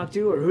going to talk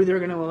to or who they're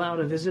going to allow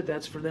to visit.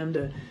 That's for them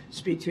to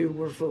speak to.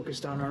 We're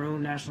focused on our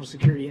own national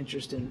security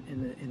interest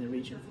in the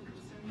region.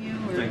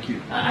 Thank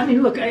you. I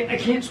mean, look, I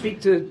can't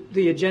speak to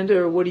the agenda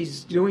or what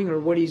he's doing or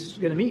what he's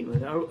going to meet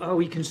with. Are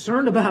we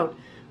concerned about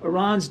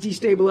Iran's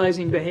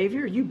destabilizing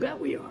behavior? You bet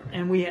we are,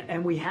 and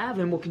we have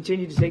and will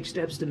continue to take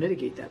steps to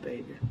mitigate that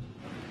behavior.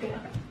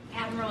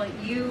 Admiral,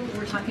 you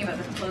were talking about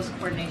the close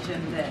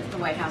coordination that the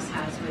White House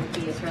has with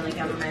the Israeli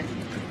government.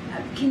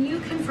 Can you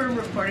confirm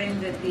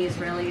reporting that the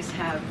Israelis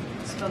have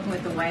spoken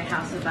with the White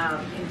House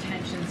about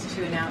intentions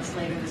to announce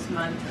later this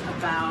month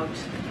about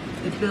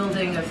the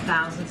building of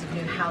thousands of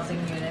new housing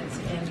units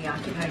in the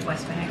occupied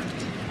West Bank?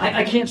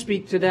 I can't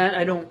speak to that.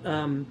 I don't.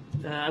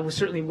 I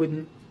certainly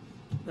wouldn't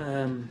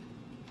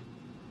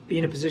be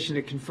in a position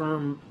to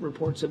confirm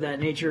reports of that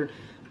nature,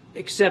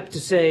 except to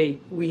say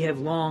we have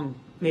long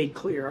made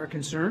clear our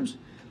concerns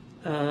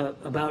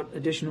about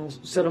additional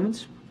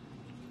settlements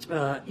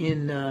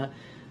in the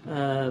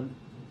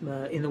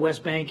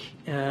West Bank,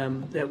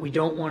 that we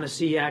don't want to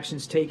see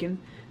actions taken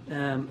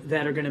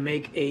that are going to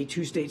make a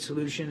two-state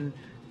solution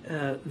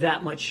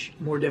that much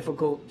more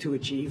difficult to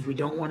achieve. We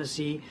don't want to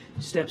see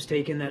steps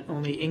taken that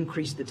only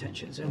increase the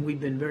tensions, and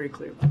we've been very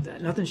clear about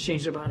that. Nothing's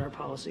changed about our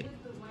policy.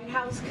 White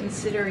House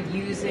consider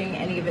using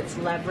any of its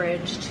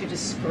leverage to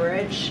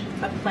discourage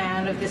a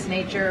plan of this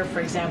nature, for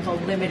example,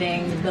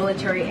 limiting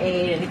military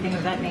aid, anything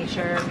of that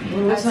nature,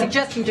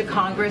 suggesting to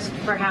Congress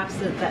perhaps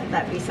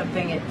that be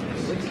something it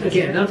would consider?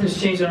 Again,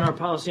 nothing's changed on our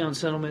policy on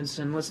settlements,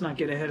 and let's not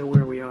get ahead of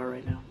where we are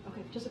right now.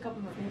 Okay, just a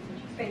couple more minutes.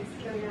 Thanks,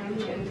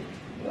 Karine.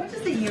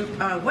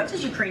 What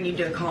does Ukraine need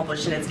to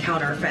accomplish in its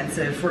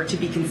counteroffensive for it to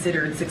be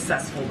considered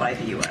successful by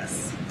the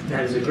U.S.?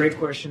 That is a great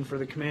question for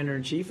the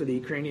Commander-in-Chief of the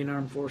Ukrainian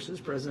Armed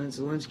Forces, President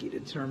Zelensky, to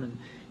determine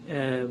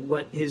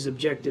what his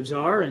objectives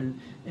are and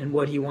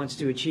what he wants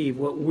to achieve.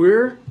 What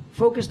we're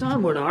focused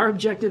on, what our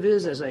objective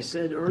is, as I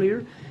said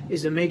earlier,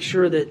 is to make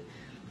sure that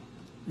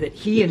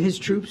he and his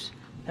troops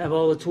have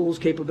all the tools,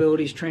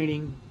 capabilities,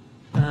 training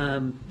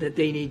that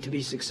they need to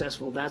be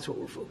successful. That's what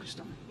we're focused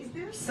on. Is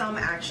there some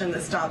action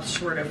that stops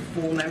short of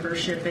full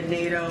membership in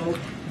NATO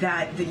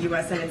that the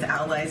U.S. and its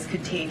allies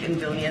could take in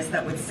Vilnius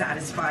that would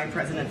satisfy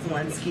President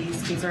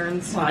Zelensky's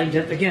concerns? Well,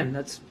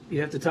 again, you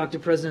have to talk to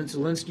President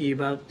Zelensky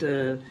about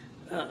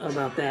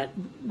that.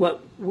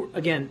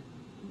 Again,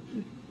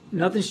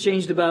 nothing's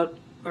changed about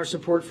our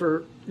support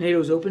for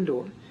NATO's open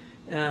door.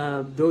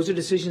 Those are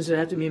decisions that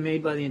have to be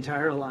made by the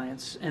entire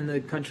alliance and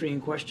the country in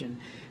question.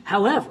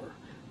 However,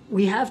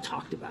 we have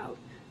talked about,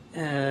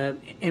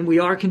 and we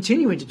are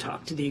continuing to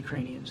talk to the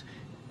Ukrainians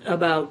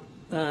about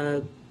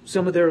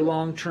some of their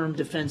long-term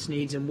defense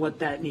needs and what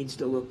that needs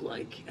to look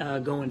like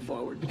going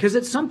forward. Because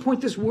at some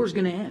point this war is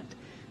going to end.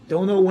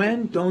 Don't know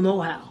when, don't know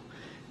how,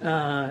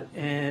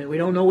 and we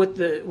don't know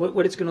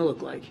what it's going to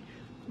look like.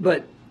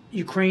 But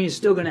Ukraine is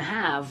still going to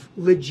have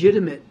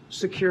legitimate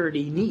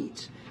security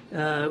needs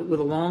with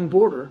a long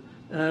border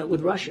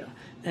with Russia.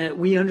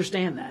 We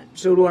understand that.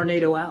 So do our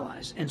NATO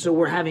allies. And so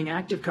we're having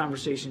active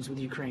conversations with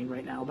Ukraine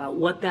right now about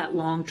what that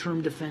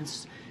long-term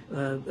defense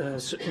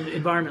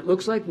environment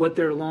looks like, what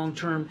their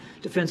long-term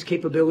defense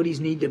capabilities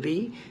need to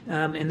be.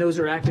 And those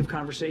are active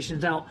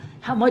conversations. Now,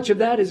 how much of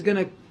that is going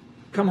to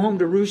come home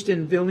to roost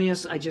in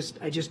Vilnius, I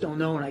just don't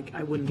know, and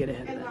I wouldn't get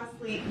ahead of that.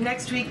 Lastly,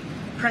 next week,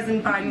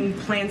 President Biden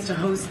plans to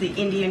host the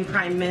Indian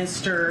Prime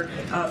Minister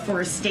for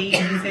a state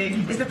visit.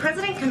 Is the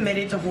president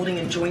committed to holding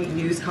a joint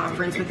news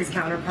conference with his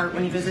counterpart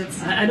when he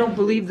visits? I don't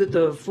believe that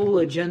the full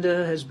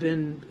agenda has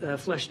been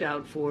fleshed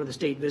out for the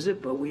state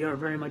visit, but we are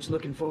very much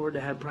looking forward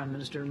to have Prime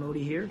Minister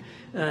Modi here.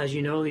 As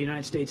you know, the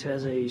United States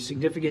has a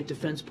significant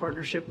defense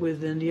partnership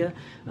with India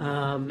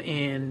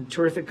and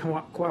terrific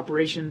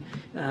cooperation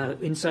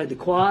inside the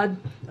Quad,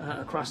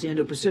 across the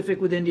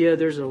Indo-Pacific with India.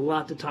 There's a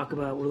lot to talk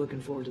about. We're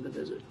looking forward to the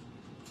visit.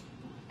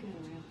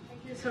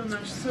 Thank you so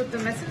much. So the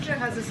Messenger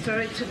has a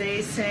story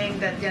today saying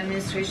that the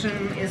administration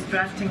is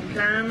drafting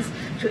plans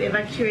to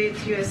evacuate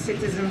U.S.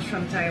 citizens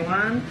from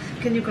Taiwan.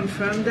 Can you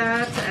confirm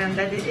that? And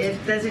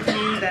does it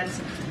mean that,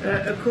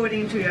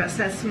 according to your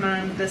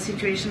assessment, the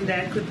situation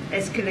there could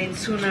escalate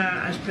sooner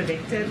as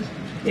predicted?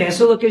 Yeah,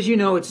 so look, as you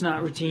know, it's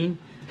not routine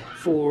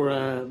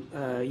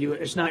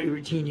it's not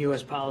routine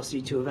U.S.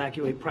 policy to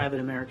evacuate private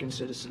American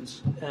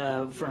citizens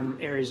from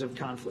areas of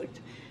conflict.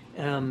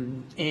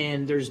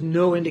 And there's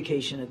no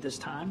indication at this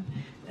time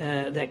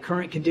that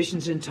current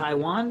conditions in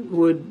Taiwan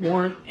would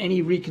warrant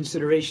any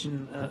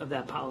reconsideration of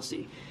that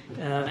policy.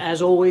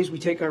 As always, we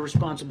take our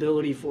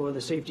responsibility for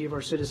the safety of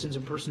our citizens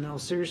and personnel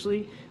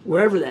seriously,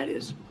 wherever that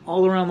is,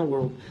 all around the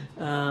world.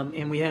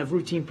 And we have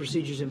routine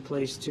procedures in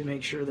place to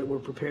make sure that we're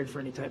prepared for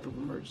any type of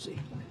emergency.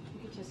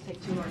 Just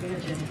take 2 more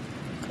minutes.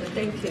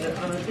 Thank you.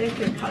 Thank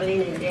you,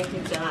 Karine, and thank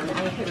you, John.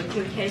 I have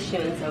 2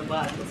 questions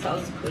about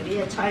South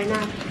Korea,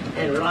 China,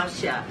 and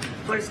Russia.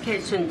 First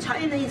question,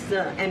 China's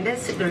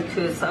ambassador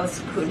to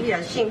South Korea,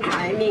 Xing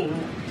Haiming,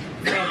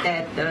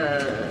 said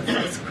that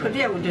South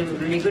Korea would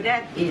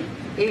regret it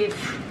if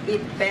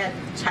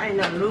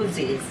China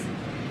loses.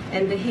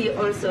 And he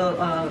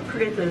also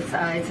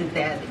criticized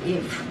that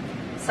if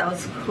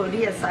South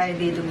Korea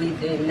sided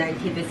with the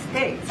United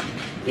States,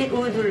 it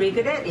would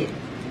regret it.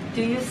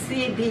 Do you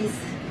see this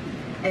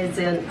as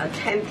an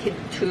attempt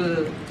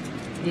to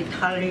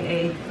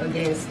retaliate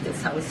against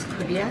South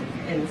Korea?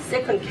 And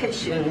second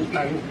question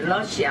on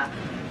Russia.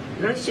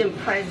 Russian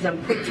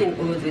President Putin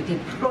would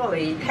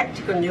deploy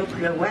tactical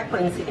nuclear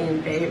weapons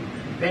in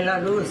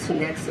Belarus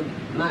next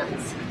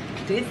month.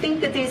 Do you think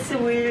that this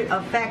will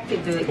affect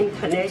the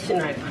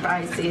international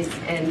crisis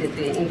and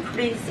the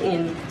increase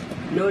in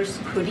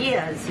North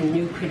Korea's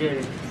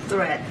nuclear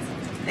threat?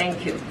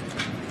 Thank you.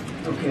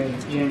 Okay,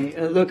 Jenny.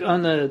 Look,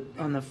 on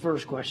the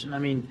first question, I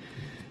mean,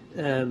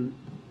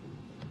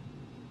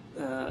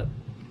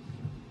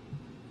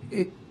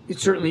 it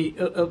certainly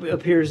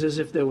appears as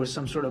if there was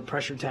some sort of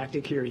pressure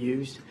tactic here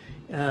used.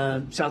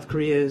 South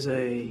Korea is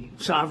a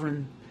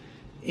sovereign,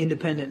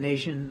 independent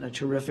nation, a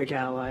terrific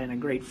ally, and a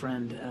great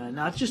friend,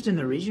 not just in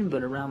the region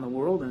but around the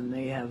world, and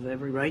they have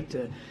every right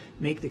to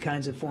make the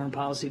kinds of foreign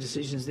policy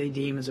decisions they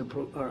deem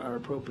are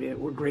appropriate.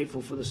 We're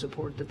grateful for the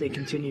support that they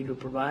continue to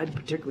provide,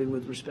 particularly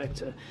with respect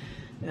to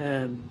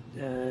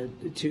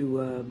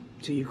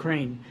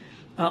Ukraine.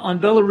 On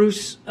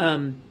Belarus,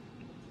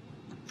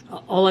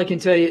 all I can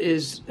tell you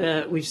is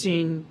we've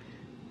seen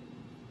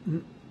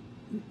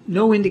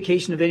no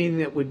indication of anything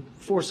that would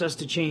force us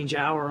to change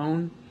our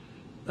own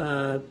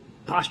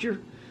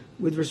posture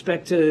with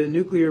respect to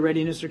nuclear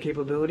readiness or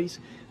capabilities.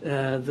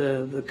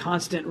 The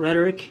constant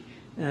rhetoric,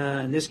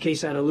 in this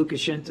case out of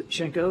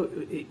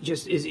Lukashenko, it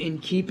just is in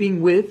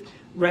keeping with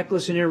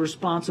reckless and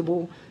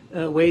irresponsible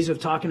ways of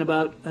talking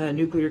about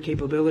nuclear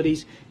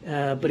capabilities.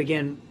 But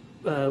again,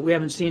 we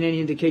haven't seen any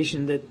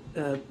indication that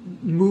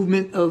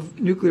movement of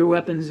nuclear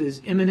weapons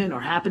is imminent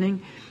or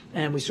happening,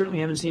 and we certainly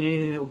haven't seen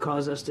anything that would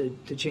cause us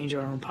to change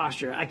our own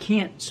posture. I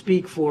can't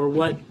speak for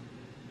what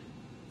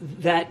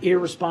that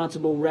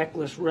irresponsible,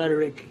 reckless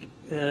rhetoric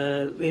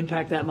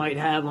impact that might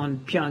have on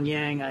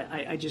Pyongyang.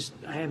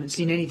 I haven't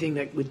seen anything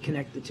that would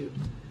connect the two.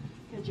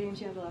 Yeah,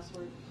 James, you have the last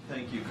word.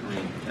 Thank you,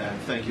 Karine,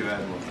 and thank you,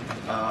 Admiral.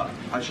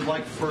 I should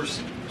like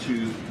first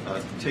to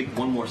take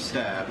one more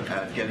stab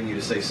at getting you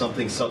to say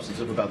something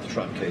substantive about the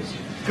Trump case.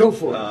 Go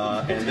for it.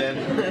 And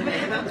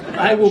then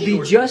I will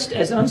be just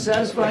as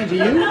unsatisfying to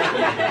you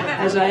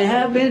as I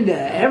have been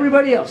to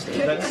everybody else.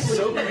 That's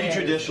so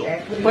prejudicial.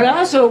 But I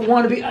also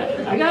want to be,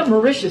 I got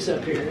Mauritius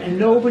up here, and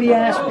nobody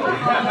asked me.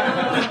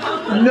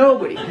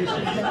 Nobody.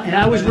 And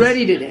I was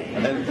ready today.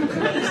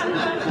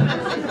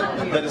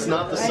 That is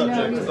not the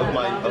subject of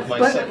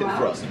my second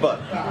thrust. But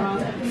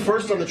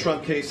first on the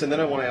Trump case, and then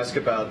I want to ask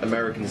about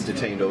Americans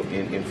detained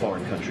in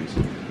foreign countries.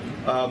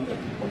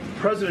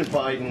 President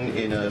Biden,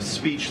 in a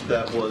speech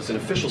that was an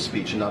official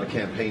speech and not a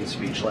campaign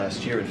speech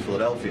last year in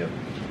Philadelphia,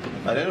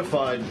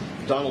 identified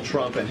Donald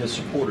Trump and his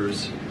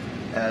supporters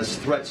as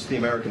threats to the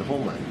American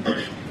homeland.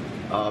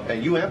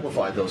 And you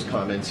amplified those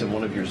comments in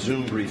one of your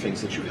Zoom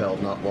briefings that you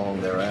held not long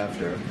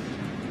thereafter.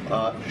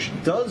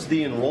 Does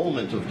the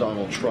enrollment of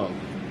Donald Trump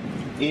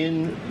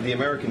in the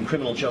American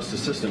criminal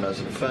justice system as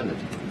a defendant,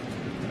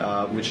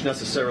 which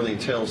necessarily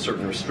entails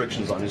certain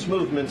restrictions on his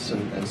movements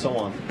and so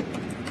on,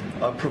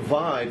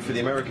 provide for the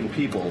American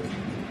people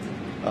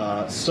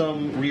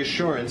some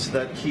reassurance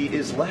that he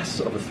is less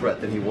of a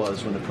threat than he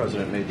was when the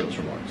president made those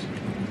remarks?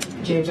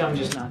 James, I'm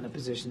just not in a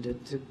position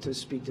to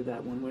speak to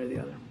that one way or the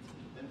other.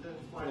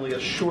 Finally, a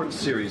short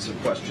series of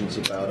questions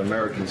about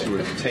Americans who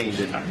are detained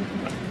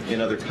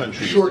in other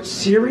countries. Short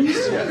series?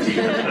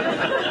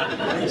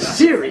 Yes.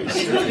 Series?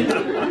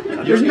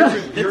 There's no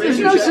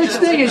such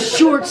thing as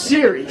short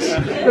series.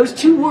 Those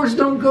two words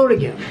don't go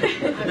together.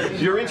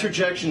 Your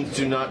interjections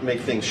do not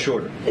make things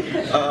shorter.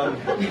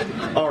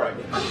 All right.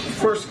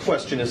 First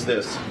question is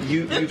this.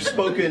 You've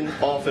spoken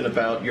often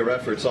about your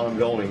efforts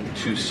ongoing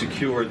to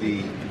secure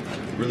the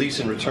release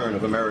and return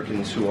of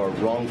Americans who are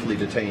wrongfully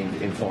detained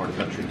in foreign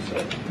countries.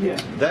 Yeah.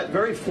 That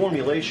very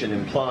formulation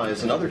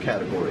implies another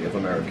category of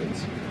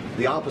Americans,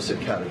 the opposite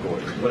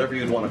category, whatever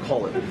you'd want to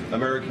call it,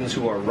 Americans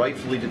who are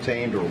rightfully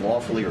detained or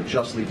lawfully or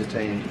justly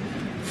detained.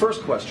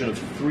 First question of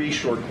three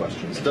short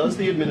questions. Does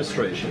the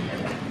administration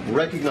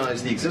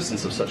recognize the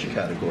existence of such a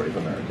category of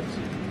Americans?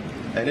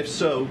 And if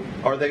so,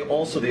 are they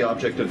also the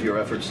object of your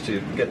efforts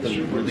to get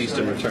them released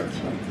and returned?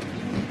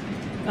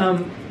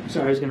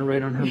 Sorry, I was going to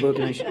write on her book,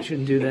 and I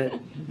shouldn't do that.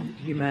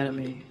 Be mad at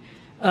me.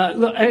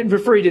 Look, I'd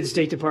refer you to the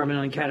State Department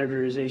on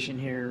categorization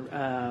here.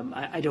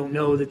 I don't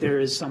know that there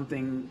is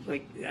something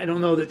like, I don't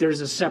know that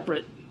there's a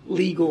separate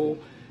legal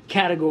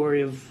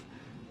category of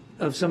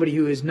somebody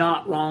who is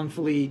not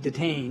wrongfully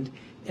detained.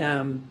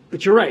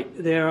 But you're right.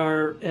 There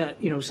are,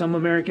 some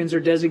Americans are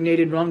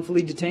designated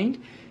wrongfully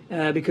detained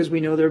because we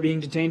know they're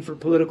being detained for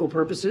political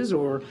purposes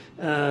or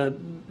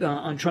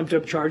on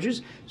trumped-up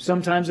charges.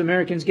 Sometimes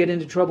Americans get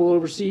into trouble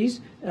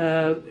overseas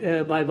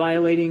by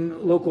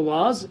violating local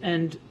laws,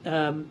 and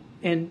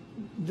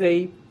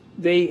they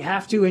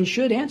have to and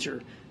should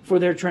answer for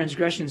their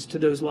transgressions to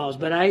those laws.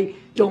 But I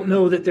don't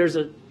know that there's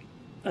a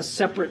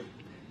separate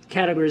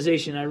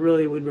categorization. I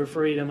really would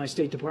refer you to my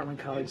State Department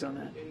colleagues on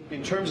that.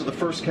 In terms of the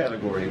first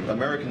category,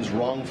 Americans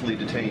wrongfully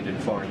detained in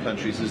foreign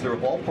countries, is there a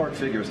ballpark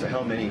figure as to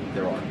how many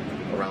there are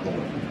around the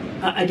world?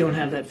 I don't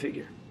have that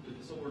figure.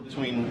 Somewhere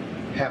between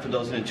half a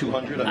dozen and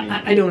 200?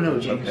 I don't know,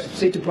 James. Okay.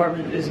 State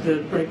Department is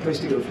the right place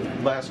to go for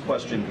that. Last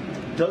question.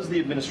 Does the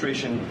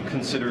administration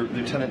consider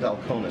Lieutenant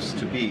Alconis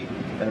to be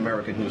an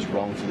American who is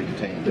wrongfully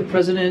detained? The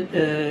president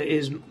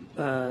is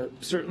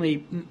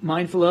certainly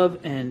mindful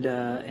of and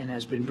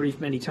has been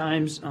briefed many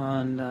times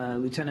on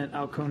Lieutenant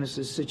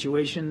Alconis'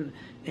 situation.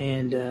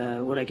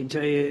 And what I can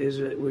tell you is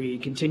that we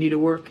continue to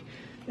work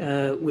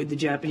with the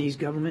Japanese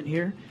government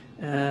here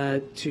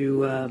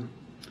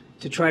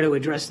to try to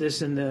address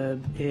this in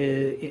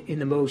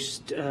the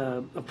most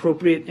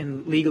appropriate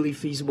and legally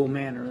feasible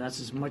manner.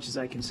 That's as much as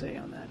I can say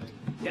on that.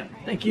 Yeah.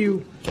 Thank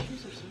you.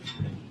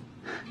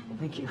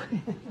 Thank you.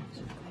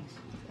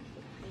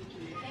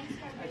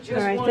 just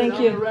All right, wanted thank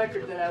on you. the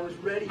record that I was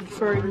ready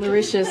For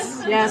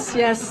Mauritius. Yes,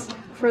 yes.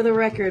 For the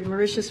record,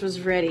 Mauritius was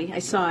ready. I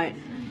saw it.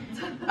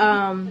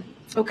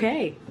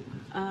 Okay.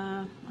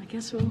 I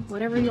guess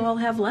whatever you all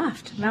have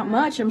left. Not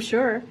much, I'm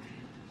sure.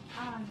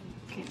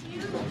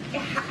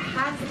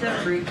 Has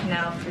the root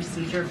canal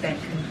procedure been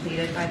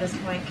completed by this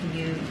point? Can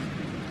you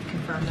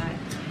confirm that?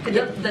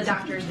 The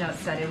doctor's note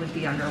said it would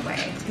be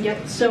underway.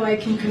 Yep, so I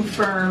can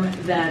confirm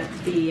that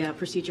the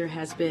procedure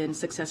has been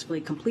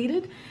successfully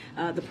completed.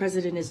 The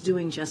president is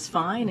doing just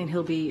fine, and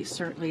he'll be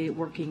certainly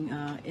working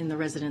in the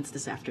residence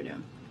this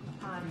afternoon.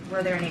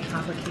 Were there any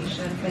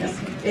complications?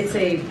 It's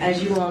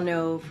as you all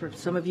know, for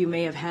some of you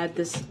may have had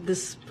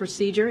this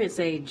procedure, it's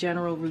a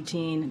general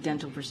routine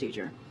dental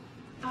procedure.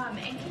 And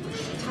can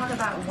you talk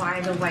about why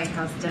the White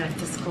House didn't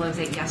disclose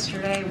it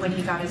yesterday when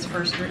he got his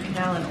first root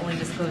canal and only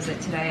disclosed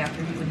it today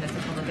after he would miss a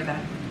public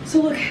event?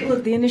 So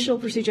look, the initial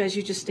procedure, as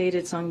you just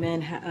stated,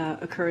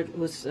 Sungmin,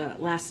 was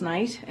last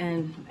night,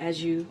 and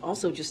as you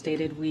also just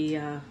stated, we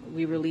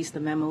released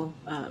the memo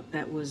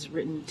that was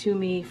written to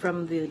me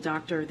from the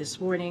doctor this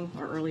morning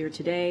or earlier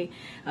today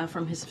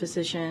from his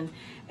physician,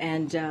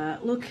 and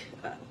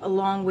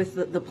along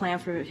with the plan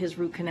for his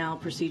root canal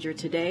procedure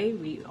today,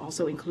 we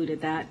also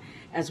included that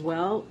as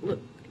well. Look,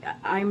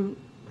 I'm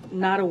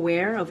not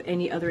aware of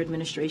any other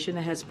administration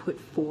that has put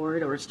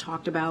forward or has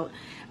talked about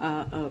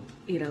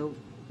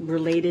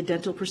related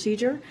dental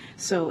procedure.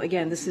 So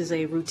again, this is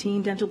a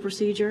routine dental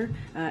procedure.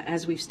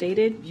 As we've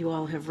stated, you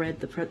all have read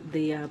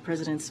the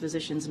President's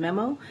physician's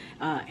memo,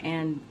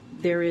 and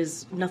there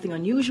is nothing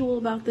unusual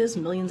about this.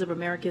 Millions of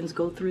Americans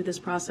go through this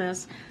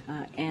process,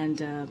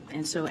 and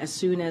so as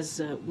soon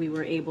as we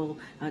were able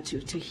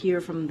to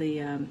hear from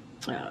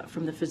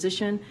the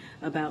physician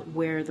about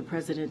where the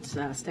President's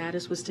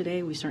status was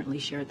today, we certainly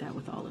shared that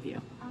with all of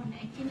you.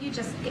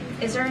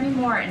 Is there any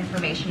more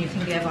information you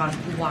can give on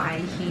why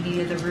he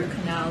needed the root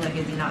canal? Like,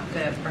 is he not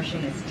good at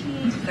brushing his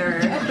teeth, or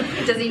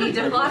does he need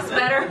to floss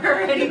better,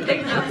 or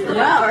anything else?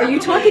 Wow, are you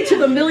talking to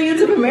the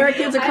millions of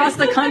Americans across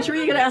the country?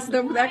 You're going to ask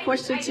them that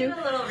question too? I did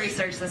a little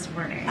research this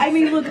morning. I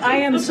mean, look, I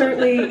am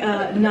certainly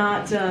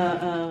not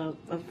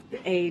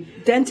a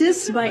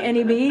dentist by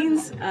any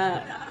means,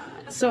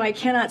 so I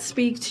cannot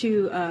speak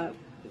to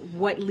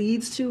what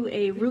leads to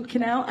a root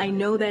canal. I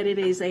know that it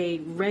is a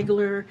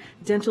regular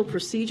dental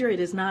procedure.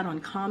 It is not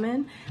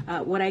uncommon.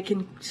 What I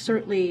can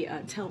certainly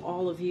tell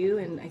all of you,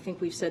 and I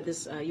think we've said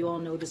this, you all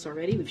know this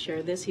already, we've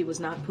shared this, he was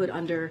not put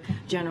under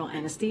general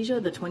anesthesia.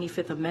 The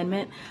 25th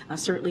Amendment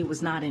certainly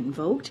was not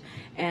invoked,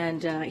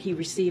 and he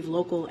received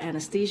local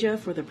anesthesia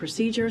for the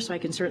procedure, so I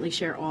can certainly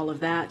share all of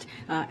that.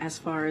 As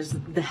far as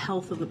the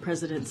health of the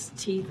president's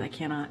teeth, I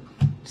cannot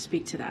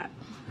speak to that.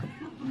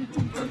 Go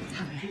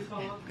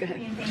ahead.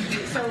 Thank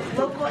you. So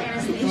local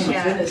anesthesia. Oh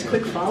my goodness,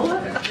 quick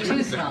follow-up?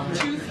 Tooth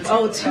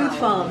follow-up. Tooth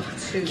follow-up.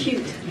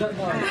 Cute.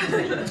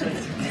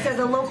 So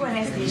the local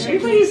anesthesia.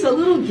 Everybody's a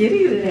little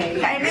giddy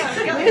today. I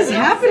know. What is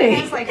happening?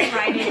 It's like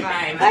Friday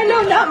vibes. I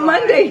know, not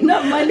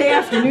Monday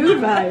afternoon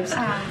vibes.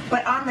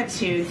 But on the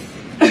tooth,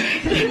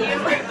 can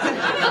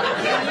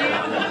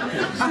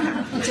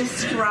you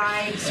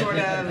describe sort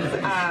of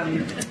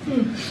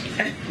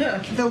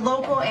the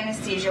local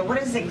anesthesia?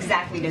 What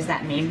exactly does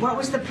that mean? What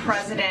was the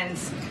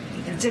president's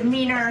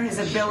demeanor, his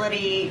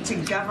ability to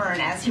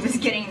govern as he was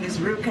getting this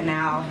root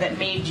canal that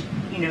made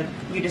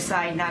you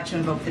decide not to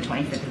invoke the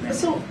 25th Amendment?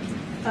 So,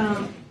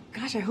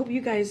 gosh, I hope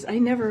you guys.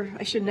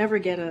 I should never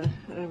get a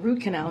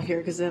root canal here,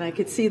 because then I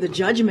could see the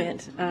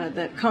judgment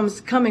that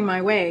coming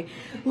my way.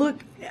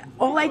 Look,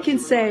 all I can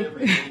say.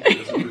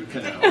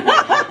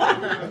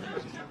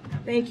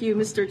 Thank you,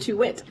 Mr.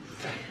 Tewitt.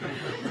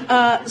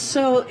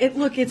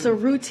 It's a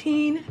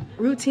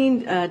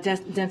routine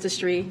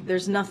dentistry.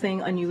 There's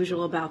nothing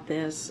unusual about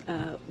this.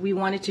 We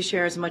wanted to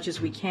share as much as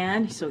we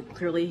can. So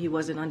clearly he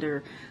wasn't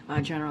under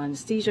general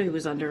anesthesia. He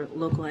was under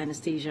local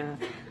anesthesia.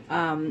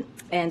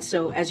 And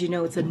so, as you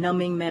know, it's a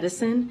numbing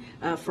medicine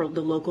for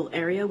the local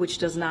area, which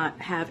does not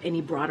have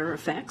any broader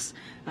effects.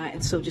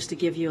 And so just to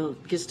give you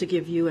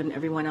and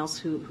everyone else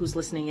who's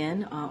listening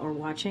in or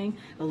watching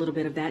a little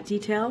bit of that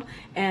detail.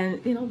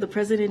 And, the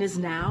president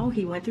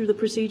he went through the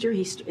procedure.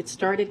 It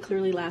started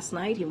clearly last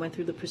night. He went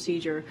through the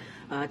procedure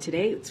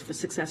today. It's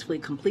successfully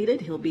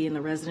completed. He'll be in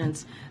the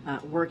residence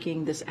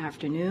working this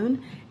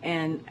afternoon.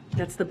 And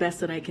that's the best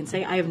that I can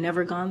say. I have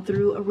never gone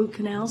through a root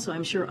canal, so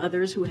I'm sure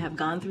others who have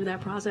gone through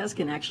that process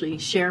can actually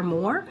share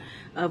more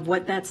of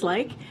what that's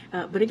like.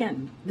 But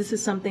again, this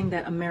is something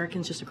that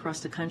Americans just across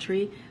the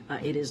country,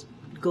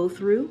 go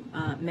through.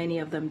 Many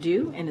of them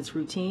do, and it's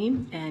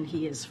routine, and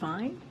he is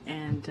fine,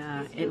 and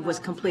it was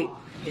complete.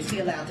 Is he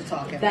allowed to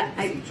talk at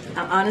that?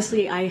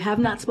 Honestly, I have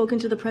not spoken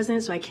to the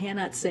president, so I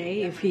cannot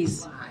say if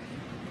he's...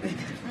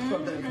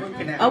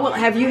 Oh, well,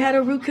 have you had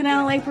a root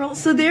canal, April?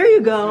 So there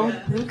you go.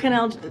 Root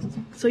canal.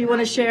 So you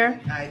want to share?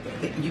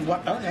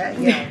 Okay,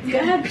 yeah. Go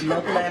ahead.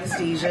 Local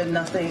anesthesia,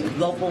 nothing,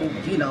 local,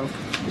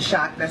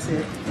 shock, that's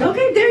it.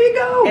 Okay, there you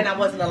go. And I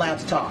wasn't allowed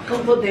to talk.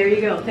 Oh, well, there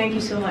you go. Thank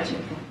you so much,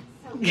 April.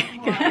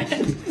 Go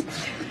ahead.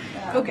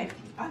 Okay.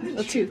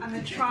 On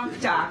the Trump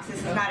docs, this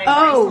is not a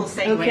nice little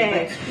segue.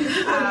 Okay.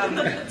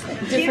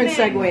 But, different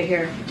segue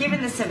here.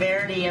 Given the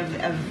severity of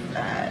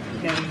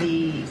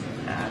the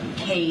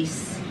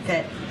case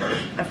that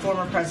a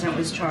former president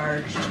was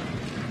charged,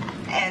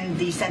 and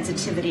the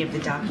sensitivity of the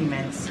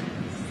documents,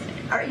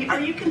 are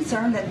you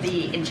concerned that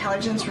the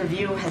intelligence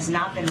review has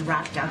not been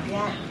wrapped up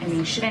yet? I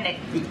mean, shouldn't it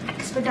be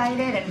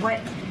expedited? And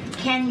what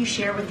can you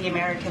share with the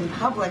American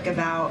public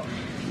about,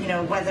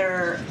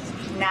 whether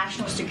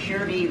national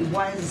security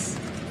was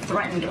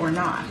threatened or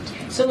not?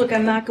 So look,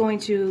 I'm not going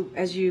to,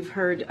 as you've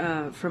heard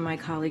from my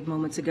colleague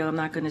moments ago, I'm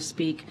not going to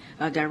speak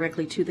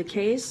directly to the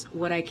case.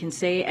 What I can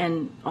say,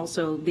 and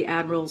also the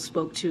Admiral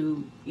spoke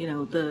to,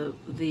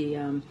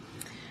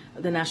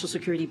 the national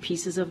security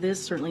pieces of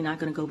this, certainly not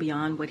going to go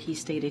beyond what he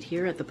stated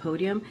here at the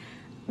podium.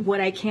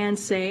 What I can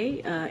say,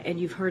 and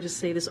you've heard us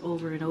say this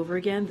over and over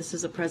again, this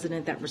is a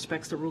president that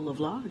respects the rule of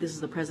law. This is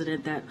the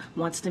president that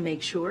wants to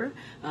make sure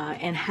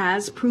and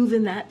has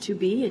proven that to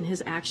be in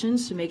his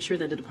actions, to make sure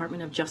that the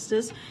Department of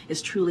Justice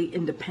is truly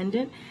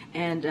independent.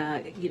 And,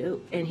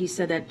 and he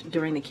said that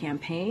during the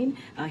campaign.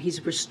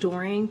 He's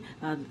restoring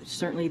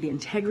certainly the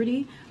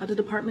integrity of the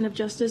Department of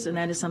Justice, and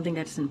that is something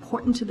that's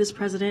important to this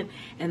president.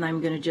 And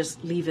I'm going to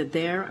just leave it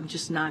there. I'm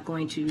just not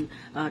going to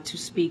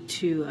speak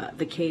to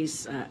the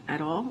case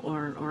at all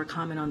or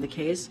comment on the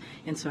case,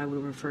 and so I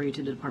would refer you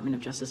to the Department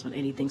of Justice on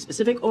anything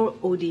specific, or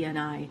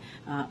ODNI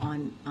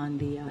on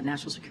the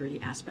national security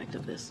aspect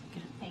of this.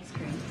 Okay. Thanks,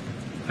 Karine.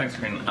 Thanks,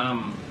 Karine.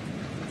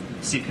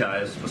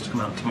 CPI is supposed to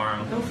come out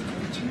tomorrow.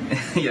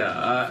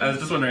 Yeah, I was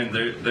just wondering,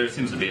 there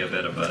seems to be a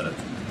bit of a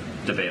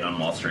debate on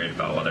Wall Street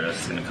about whether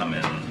it's going to come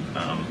in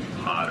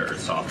hot or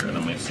softer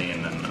than we've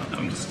seen, and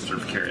I'm just sort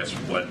of curious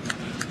what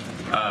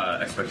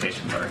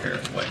expectations are here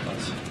at the White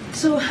House.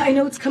 So I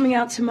know it's coming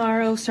out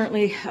tomorrow.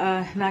 Certainly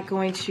not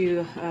going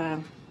to,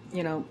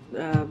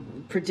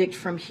 predict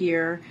from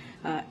here.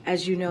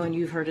 As you know, and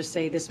you've heard us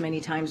say this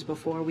many times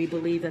before, we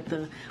believe that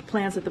the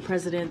plans that the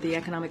president, the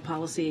economic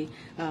policy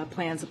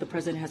plans that the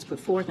president has put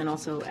forth, and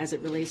also as it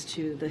relates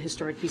to the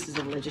historic pieces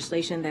of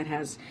legislation that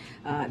has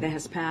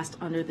passed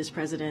under this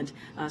president,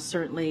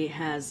 certainly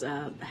has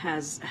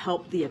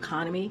helped the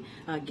economy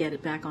get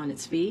it back on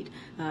its feet.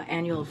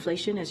 Annual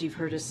inflation, as you've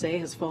heard us say,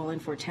 has fallen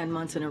for 10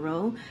 months in a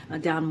row,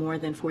 down more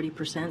than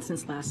 40%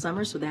 since last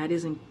summer. So that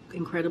is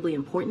incredibly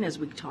important as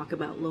we talk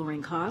about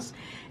lowering costs.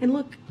 And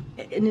look,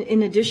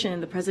 in addition,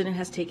 the president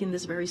has taken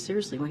this very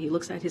seriously. When he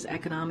looks at his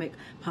economic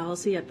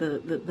policy, at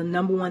the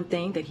number one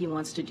thing that he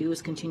wants to do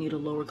is continue to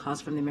lower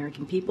costs from the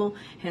American people.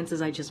 Hence,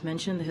 as I just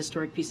mentioned, the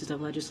historic pieces of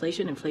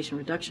legislation, Inflation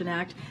Reduction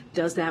Act,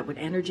 does that with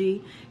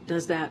energy,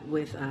 does that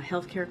with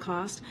healthcare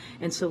costs.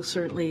 And so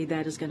certainly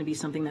that is going to be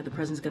something that the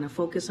president's going to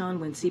focus on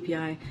when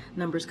CPI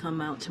numbers come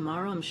out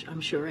tomorrow.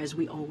 I'm sure, as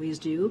we always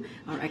do,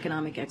 our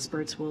economic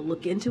experts will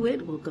look into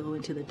it, we'll go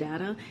into the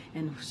data,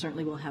 and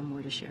certainly we'll have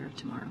more to share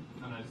tomorrow.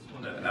 And I just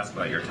wanted to ask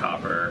about your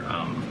topper.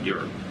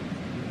 You're,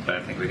 I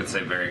think we could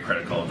say, very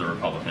critical of the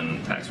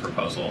Republican tax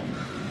proposal.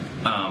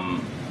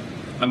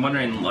 I'm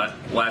wondering,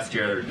 last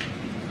year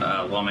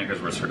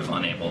lawmakers were sort of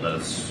unable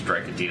to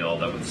strike a deal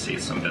that would see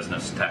some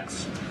business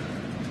tax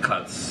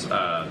cuts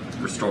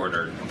restored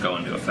or go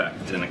into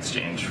effect in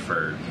exchange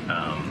for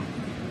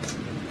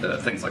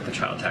things like the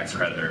child tax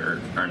credit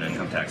or earned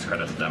income tax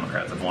credit the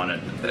Democrats have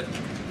wanted.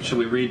 Should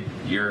we read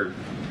your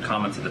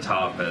comments at the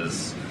top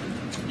as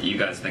you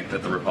guys think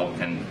that the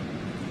Republican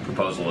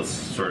proposal is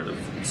sort of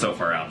so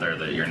far out there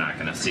that you're not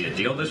going to see a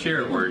deal this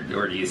year,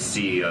 or do you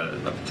see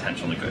a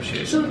potential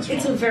negotiation? So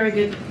it's a very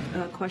good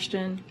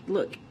question.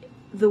 Look,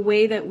 the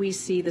way that we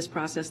see this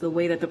process, the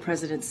way that the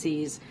president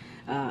sees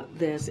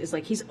this is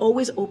like he's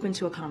always open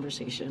to a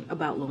conversation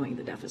about lowering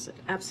the deficit.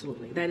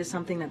 Absolutely. That is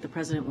something that the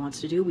president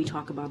wants to do. We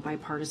talk about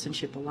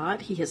bipartisanship a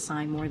lot. He has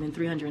signed more than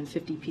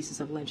 350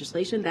 pieces of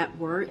legislation that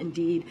were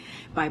indeed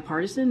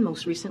bipartisan.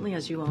 Most recently,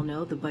 as you all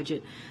know, the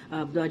budget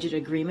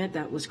agreement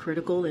that was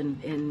critical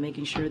in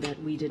making sure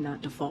that we did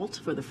not default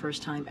for the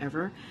first time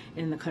ever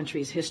in the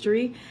country's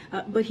history.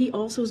 But he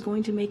also is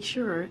going to make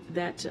sure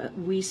that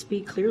we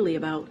speak clearly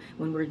about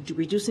when we're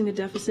reducing the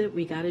deficit,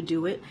 we got to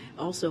do it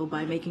also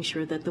by making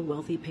sure that the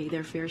wealthy pay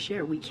their fair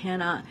share. We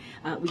cannot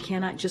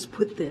just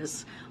put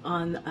this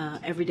on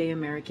everyday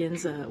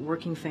Americans,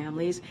 working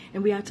families,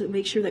 and we have to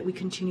make sure that we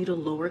continue to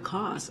lower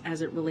costs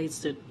as it relates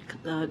to,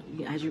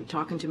 as you're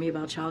talking to me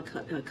about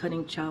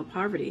cutting child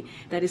poverty.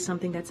 That is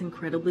something that's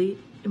incredibly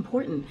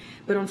important.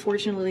 But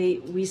unfortunately,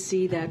 we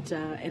see that,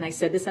 and I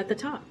said this at the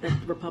top, that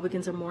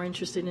Republicans are more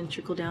interested in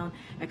trickle-down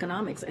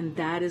economics, and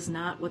that is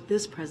not what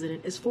this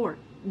president is for.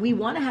 We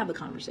want to have the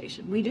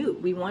conversation. We do.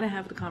 We want to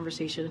have the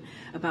conversation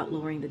about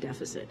lowering the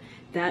deficit.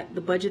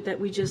 Budget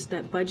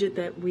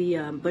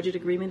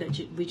agreement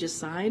that we just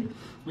signed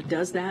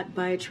does that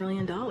by $1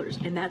 trillion,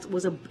 and that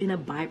was in a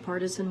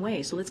bipartisan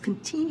way. So let's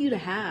continue to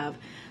have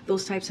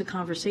those types of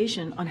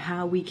conversation on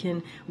how we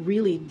can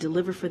really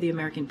deliver for the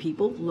American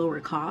people, lower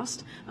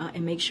cost,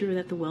 and make sure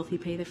that the wealthy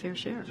pay their fair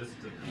share. Just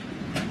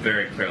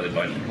very clearly,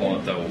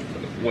 Biden, though,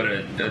 would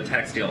a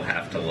tax deal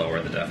have to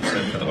lower the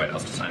deficit for the White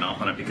House to sign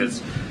off on it?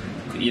 Because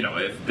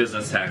if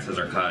business taxes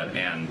are cut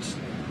and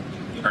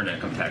earned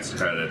income tax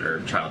credit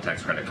or child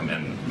tax credit come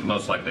in,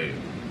 most likely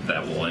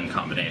that will in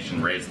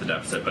combination raise the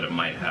deficit, but it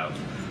might have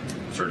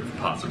sort of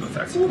positive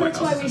effects. Well, that's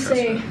why we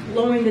say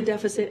lowering the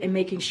deficit and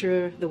making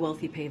sure the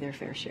wealthy pay their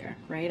fair share,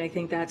 right? I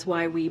think that's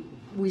why we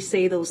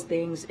say those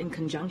things in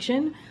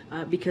conjunction,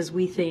 because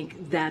we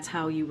think that's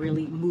how you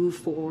really move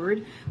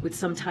forward with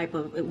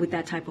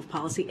that type of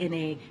policy in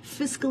a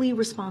fiscally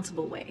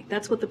responsible way.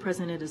 That's what the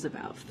president is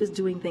about,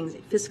 doing things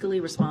fiscally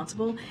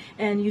responsible,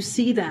 and you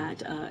see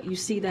that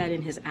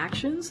in his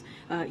actions,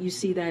 you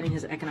see that in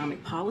his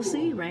economic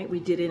policy, right?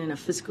 We did it in a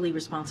fiscally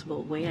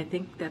responsible way. I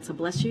think that's a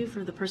bless you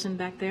for the person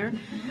back there.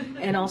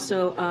 And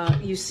also,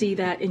 you see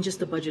that in just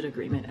the budget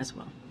agreement as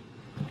well.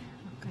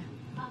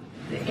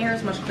 The air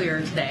is much clearer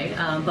today,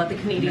 but the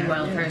Canadian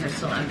wildfires are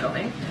still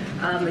ongoing.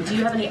 Do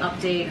you have any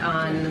update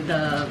on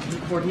the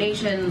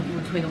coordination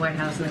between the White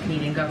House and the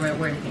Canadian government?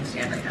 Where do things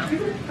stand right now?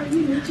 Are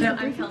you new to No,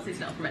 I'm Kelsey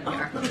Snell from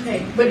NPR. Oh,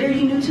 okay, but are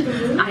you new to the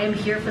room? I am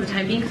here for the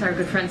time being because our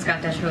good friend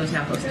Scott Deschaux is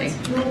now hosting.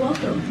 Well,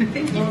 welcome.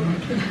 Thank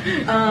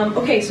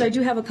you. Okay, so I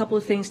do have a couple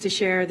of things to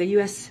share. The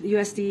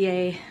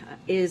USDA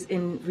is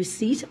in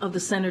receipt of the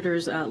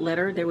senator's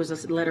letter. There was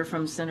a letter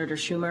from Senator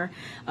Schumer,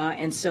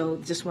 and so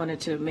just wanted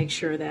to make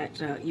sure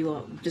that you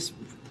all just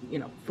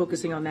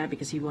focusing on that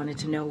because he wanted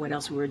to know what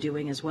else we were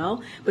doing as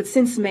well. But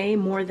since May,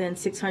 more than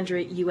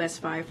 600 U.S.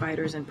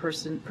 firefighters and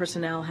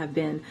personnel have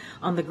been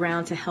on the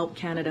ground to help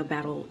Canada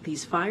battle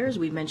these fires.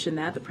 We've mentioned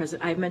that.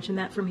 I've mentioned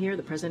that from here.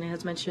 The president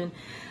has mentioned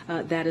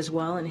that as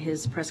well in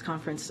his press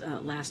conference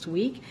last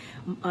week.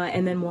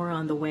 And then more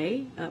on the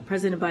way.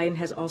 President Biden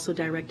has also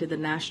directed the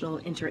National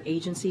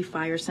Interagency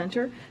Fire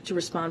Center to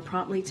respond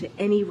promptly to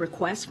any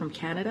requests from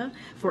Canada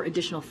for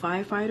additional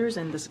firefighters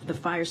and the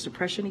fire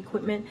suppression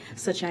equipment,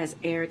 such as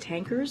air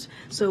tankers.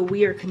 So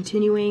we are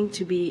continuing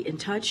to be in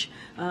touch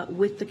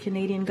with the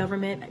Canadian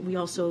government. We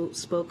also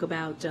spoke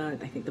about, I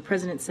think the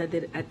president said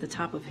that at the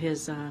top of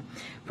his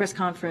press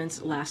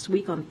conference last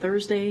week on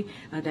Thursday,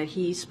 that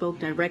he spoke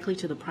directly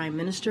to the Prime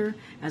Minister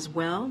as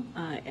well,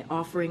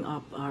 offering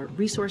up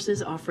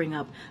resources, offering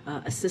up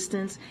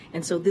assistance.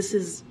 And so this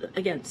is,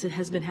 again, it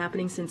has been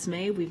happening since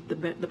May.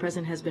 The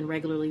president has been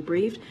regularly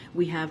briefed.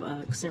 We have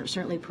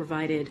certainly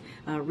provided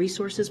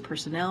resources,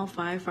 personnel,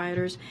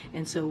 firefighters,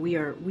 and so we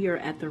are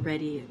at the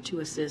ready to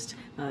assist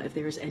if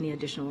there is any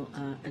additional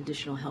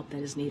help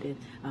that is needed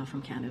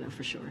from Canada,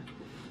 for sure.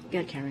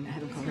 Yeah, Karen, I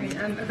haven't called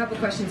her. A couple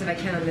questions, if I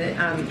can, on the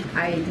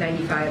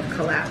I-95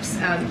 collapse.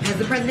 Has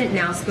the president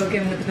now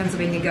spoken with the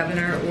Pennsylvania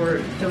governor or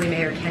Philly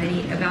Mayor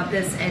Kennedy about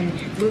this, and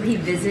will he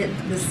visit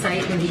the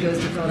site when he goes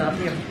to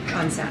Philadelphia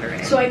on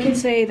Saturday? So I can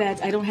say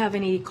that I don't have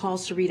any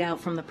calls to read out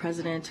from the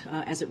president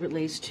as it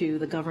relates to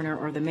the governor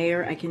or the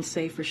mayor. I can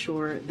say for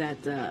sure that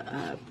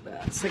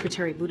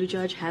Secretary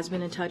Buttigieg has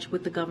been in touch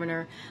with the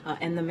governor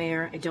and the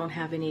mayor. I don't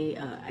have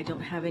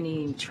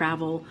any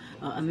travel,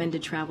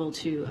 amended travel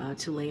to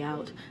lay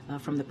out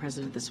from the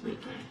president this week.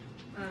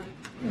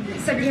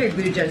 Secretary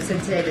Buttigieg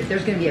said today that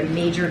there's going to be a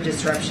major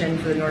disruption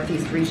for the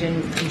Northeast region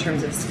in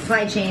terms of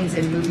supply chains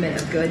and movement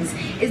of goods.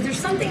 Is there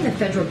something the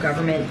federal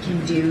government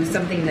can do,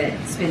 something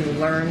that's been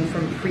learned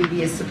from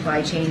previous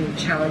supply chain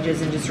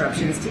challenges and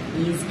disruptions to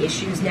ease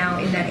issues now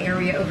in that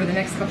area over the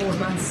next couple of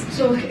months?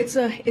 So it's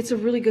a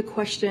really good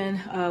question.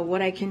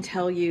 What I can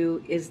tell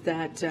you is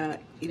that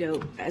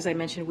as I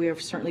mentioned, we are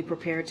certainly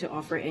prepared to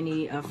offer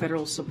any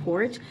federal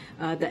support.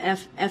 The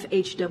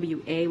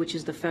FHWA, which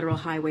is the Federal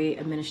Highway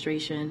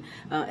Administration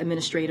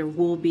administrator,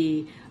 will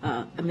be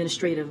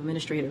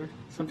administrator,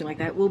 something like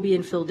that, will be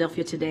in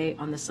Philadelphia today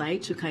on the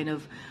site to kind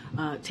of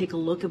take a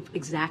look at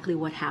exactly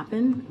what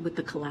happened with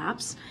the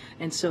collapse.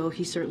 And so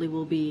he certainly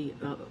will be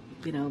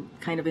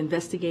kind of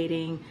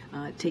investigating,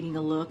 taking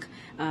a look.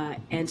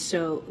 And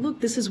so, look,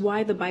 this is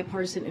why the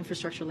bipartisan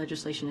infrastructure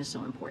legislation is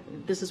so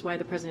important. This is why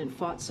the president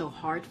fought so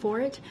hard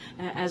for it.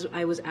 As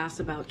I was asked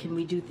about, can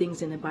we do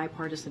things in a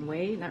bipartisan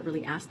way? Not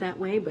really asked that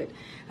way, but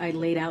I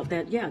laid out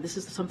that, yeah, this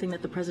is something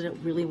that the president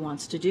really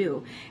wants to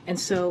do. And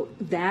so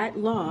that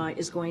law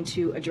is going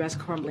to address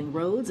crumbling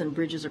roads and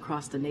bridges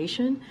across the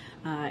nation.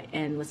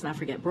 And let's not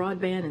forget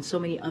broadband and so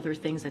many other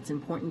things that's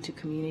important to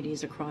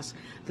communities across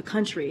the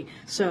country.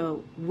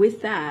 So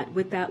with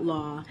that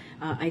law,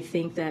 I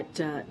think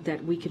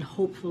that we can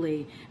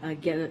hopefully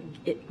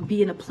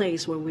be in a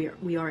place where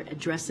we are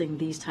addressing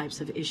these types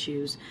of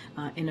issues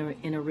in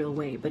a real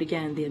way. But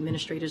again, the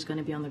administrator is going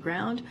to be on the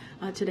ground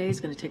today.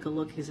 He's going to take a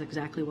look at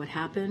exactly what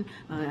happened.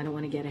 I don't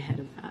want to get ahead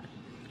of that.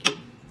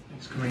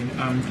 Thanks, Karine.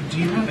 Do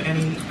you have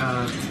any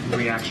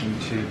reaction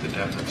to the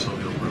death of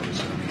Silvio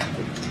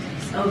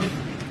Berlusconi?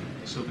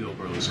 Silvio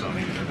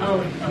Berlusconi.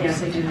 Oh,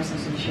 yes, I do have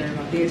something to share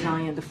about the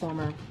Italian, the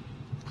former.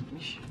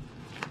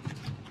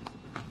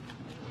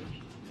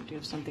 I do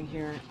have something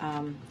here.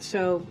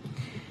 So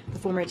the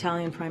former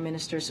Italian Prime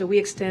Minister. So we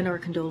extend our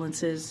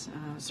condolences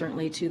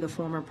certainly to the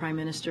former Prime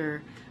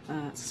Minister's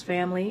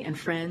family and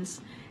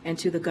friends, and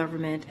to the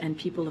government and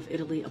people of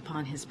Italy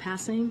upon his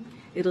passing.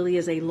 Italy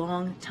is a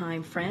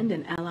long-time friend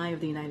and ally of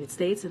the United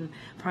States, and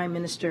the Prime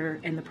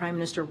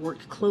Minister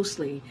worked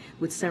closely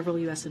with several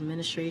U.S.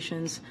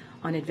 administrations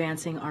on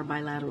advancing our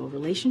bilateral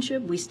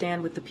relationship. We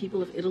stand with the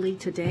people of Italy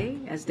today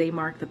as they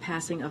mark the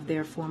passing of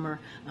their former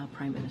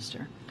Prime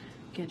Minister.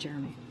 Okay,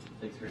 Jeremy.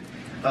 Thanks,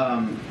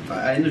 Karine.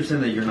 I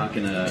understand that you're not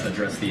going to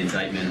address the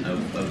indictment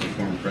of the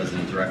former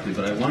president directly,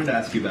 but I wanted to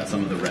ask you about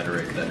some of the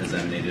rhetoric that has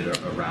emanated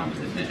around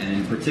it. And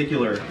in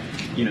particular,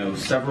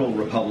 several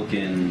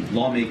Republican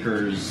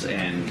lawmakers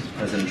and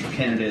presidential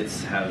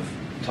candidates have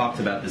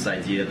talked about this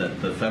idea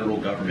that the federal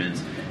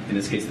government, in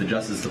this case the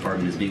Justice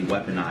Department, is being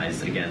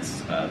weaponized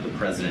against the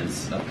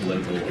president's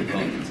political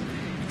opponents.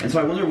 And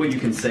so I wonder what you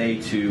can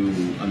say to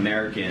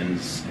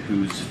Americans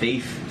whose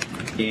faith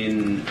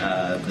in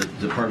the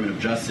Department of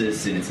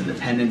Justice, in its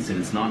independence, in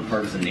its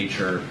nonpartisan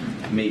nature,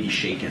 may be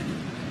shaken.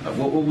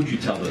 What would you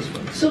tell those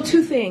folks? So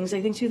two things.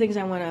 I think two things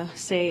I want to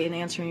say in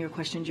answering your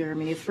question,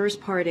 Jeremy. The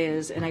first part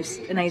is, and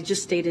I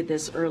just stated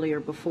this earlier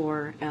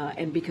before,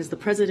 and because the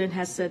president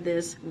has said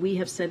this, we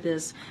have said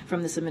this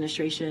from this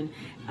administration,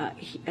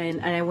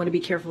 and I want to be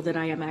careful that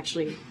I'm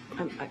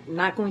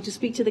not going to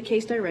speak to the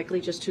case directly,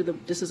 just to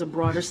this is a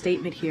broader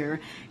statement here.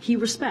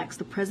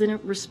 The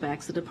president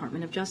respects the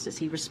Department of Justice.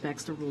 He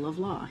respects the rule of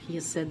law. He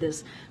has said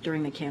this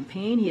during the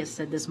campaign. He has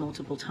said this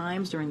multiple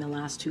times during the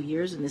last 2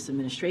 years in this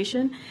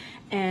administration.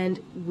 And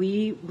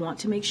we want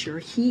to make sure,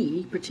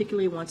 he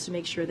particularly wants to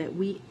make sure that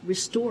we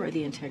restore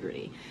the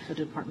integrity of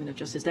the Department of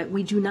Justice, that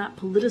we do not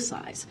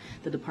politicize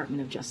the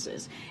Department of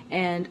Justice.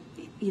 And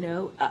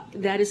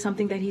that is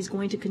something that he's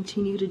going to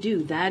continue to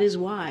do. That is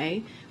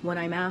why when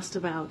I'm asked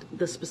about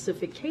the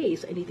specific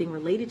case, anything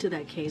related to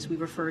that case, we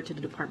refer to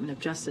the Department of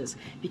Justice,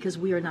 because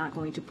we are not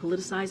going to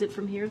politicize it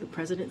from here. The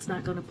president's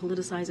not going to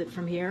politicize it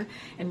from here.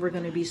 And we're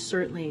going to be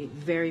certainly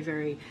very,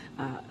 very,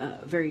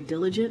 very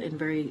diligent and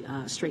very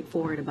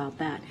straightforward about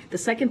that. The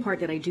second part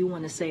that I do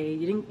want to say,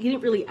 you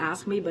didn't really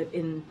ask me, but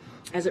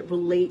as it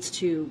relates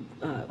to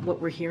what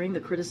we're hearing, the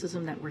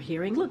criticism that we're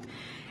hearing, look,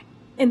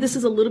 and this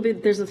is a little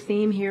bit, there's a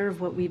theme here of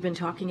what we've been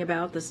talking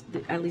about,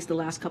 at least the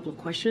last couple of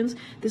questions.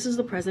 This is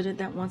the president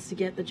that wants to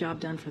get the job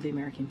done for the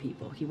American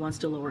people. He wants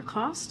to lower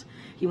cost.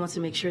 He wants to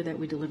make sure that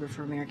we deliver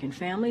for American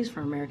families,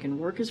 for American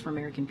workers, for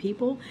American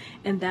people.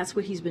 And that's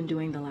what he's been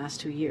doing the last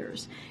 2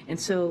 years. And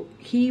so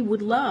he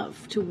would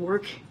love to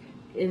work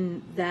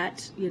in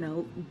that,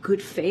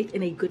 good faith,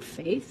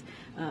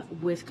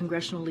 with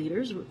congressional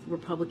leaders,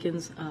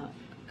 Republicans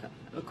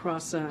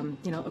across,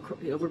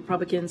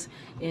 Republicans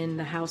in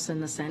the House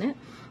and the Senate,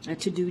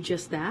 to do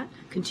just that,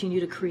 continue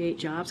to create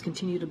jobs,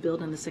 continue to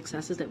build on the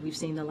successes that we've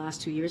seen the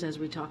last 2 years as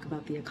we talk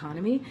about the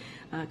economy,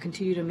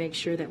 continue to make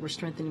sure that we're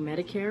strengthening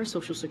Medicare,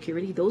 Social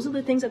Security. Those are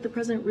the things that the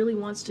president really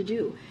wants to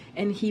do,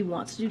 and he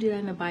wants to do that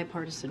in a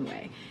bipartisan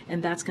way,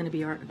 and that's going to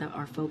be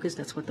our focus.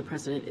 That's what the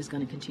president is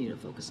going to continue to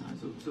focus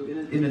on. So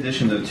in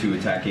addition, though, to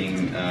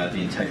attacking the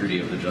integrity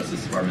of the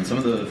Justice Department, some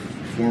of the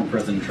former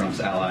President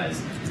Trump's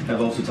allies have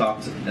also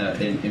talked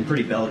in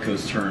pretty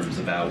bellicose terms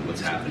about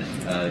what's happening.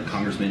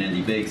 Congressman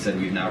Andy Biggs said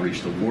we've now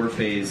reached the war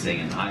phase, saying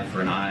an eye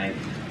for an eye.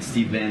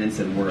 Steve Bannon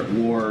said we're at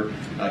war.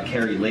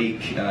 Carrie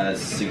Lake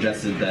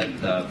suggested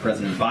that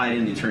President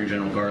Biden, the Attorney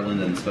General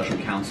Garland, and the special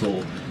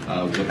counsel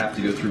would have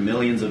to go through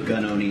millions of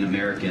gun-owning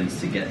Americans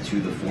to get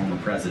to the former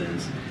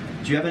president.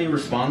 Do you have any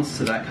response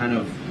to that kind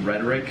of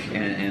rhetoric,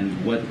 and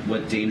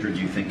what danger do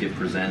you think it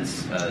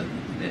presents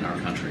in our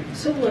country?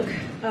 So look,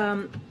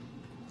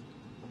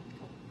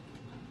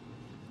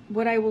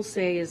 what I will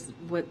say is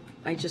what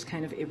I just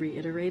kind of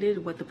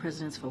reiterated, what the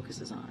president's focus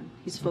is on.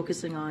 He's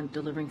focusing on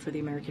delivering for the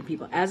American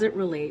people. As it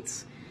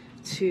relates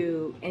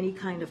to any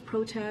kind of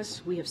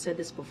protest, we have said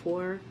this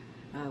before,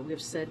 we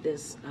have said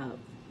this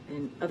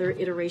in other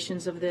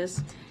iterations of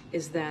this,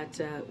 is that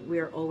we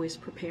are always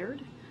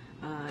prepared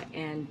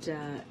and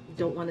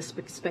don't want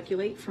to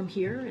speculate from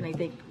here. And I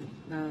think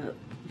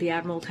the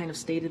Admiral kind of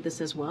stated this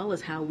as well,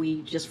 as how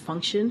we just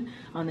function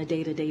on a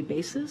day-to-day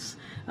basis.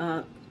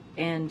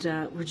 And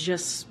we're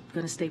just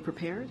going to stay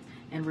prepared,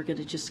 and we're going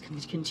to just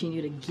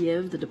continue to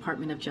give the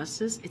Department of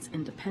Justice its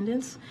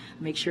independence,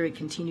 make sure it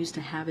continues to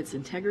have its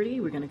integrity.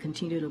 We're going to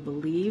continue to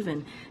believe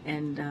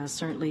and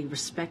certainly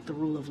respect the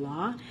rule of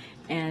law,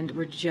 and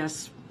we're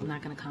just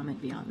not going to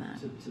comment beyond that.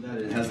 To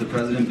that end, has the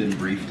president been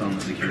briefed on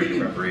the security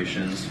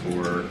preparations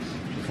for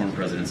the former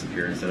president's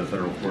appearance at a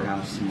federal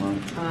courthouse tomorrow?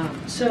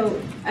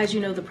 So, as you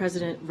know, the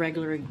president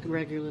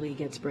regularly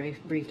gets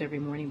briefed every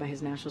morning by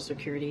his National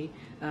Security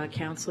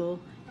Council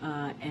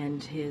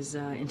and his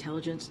the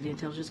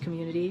intelligence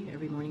community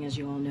every morning, as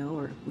you all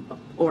know,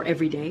 or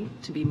every day,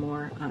 to be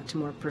more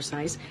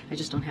precise. I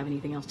just don't have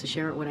anything else to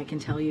share. What I can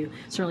tell you,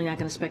 certainly not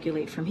going to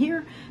speculate from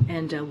here,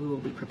 and we will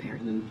be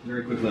prepared. And then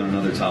very quickly on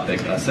another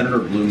topic, Senator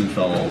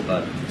Blumenthal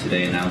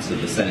today announced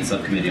that the Senate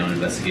Subcommittee on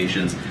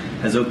Investigations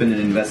has opened an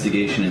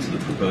investigation into the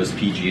proposed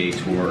PGA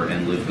Tour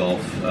and LIV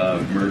Golf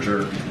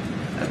merger.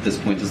 at this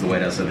point, does the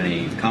White House have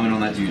any comment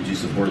on that? Do you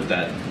support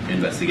that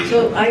investigation?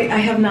 So I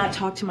have not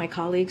talked to my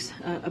colleagues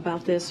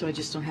about this, so I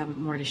just don't have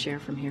more to share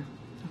from here.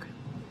 Okay.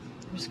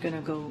 I'm just going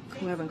to go,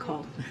 who haven't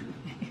called?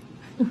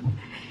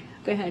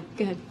 Go ahead.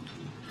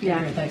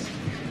 Yeah. Thanks.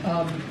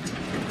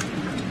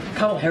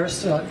 Kamala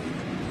Harris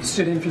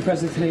stood in for the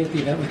president today at the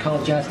event with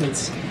college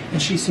athletes,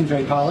 and she seemed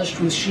very polished.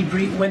 When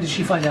did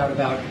she find out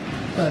about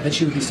that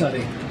she would be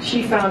studying?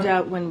 She found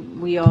out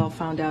when we all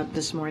found out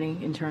this morning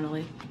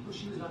internally. Well,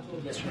 she was not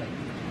told yesterday.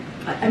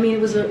 I mean, it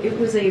was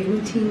a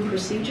routine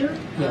procedure.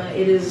 Yeah.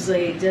 It is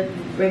a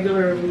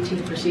regular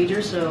routine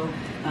procedure. So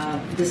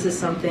this is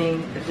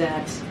something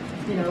that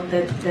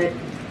that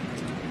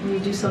when you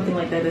do something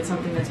like that, it's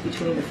something that's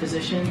between the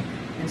physician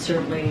and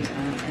certainly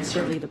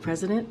the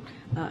president.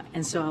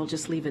 And so I'll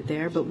just leave it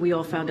there. But we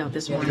all found out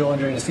this morning. Go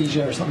under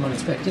anesthesia or something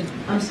unexpected?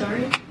 I'm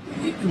sorry?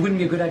 It wouldn't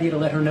be a good idea to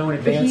let her know in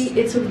advance?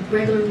 It's a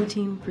regular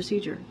routine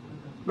procedure,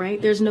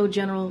 right? There's no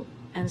general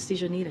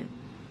anesthesia needed.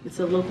 It's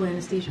a local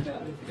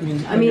anesthesia.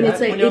 I mean,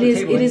 it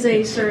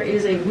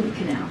is a root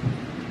canal.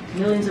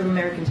 Millions of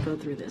Americans go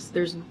through this.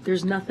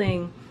 There's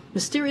nothing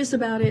mysterious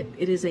about it.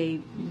 It is a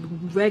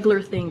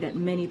regular thing that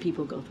many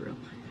people go through.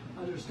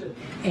 Understood.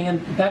 And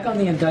back on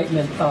the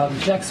indictment,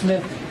 Jack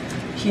Smith,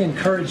 he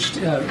encouraged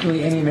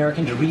really any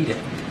American to read it.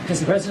 Has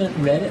the president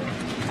read it?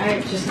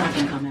 I'm just not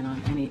going to comment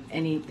on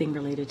anything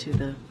related to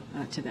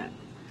that.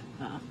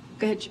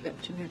 Go ahead, Jim.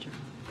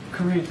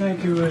 Karine,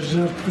 thank you. Has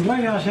the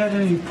White House had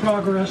any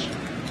progress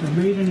or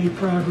made any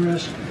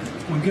progress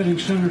on getting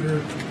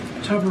Senator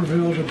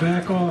Tuberville to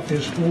back off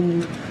his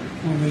hold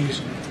on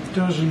these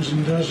dozens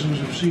and dozens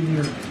of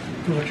senior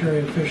military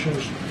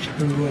officials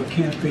who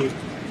can't be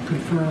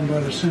confirmed by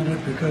the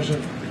Senate because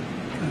of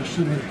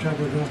Senator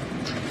Tuberville?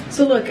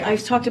 So look,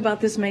 I've talked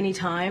about this many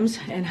times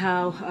and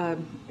how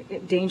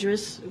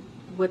dangerous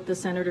what the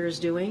senator is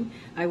doing.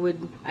 I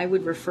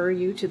would refer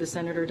you to the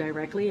senator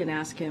directly and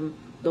ask him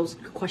those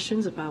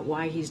questions about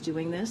why he's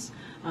doing this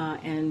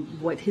and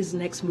what his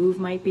next move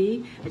might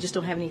be. I just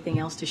don't have anything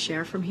else to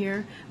share from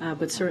here,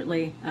 but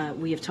certainly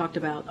we have talked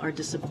about our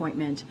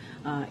disappointment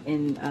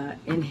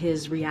in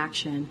his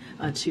reaction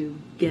to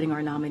getting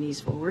our nominees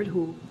forward,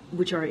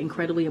 which are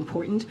incredibly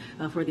important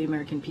for the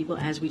American people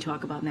as we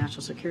talk about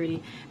national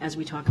security, as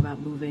we talk about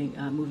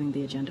moving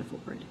the agenda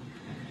forward.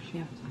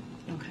 Yeah.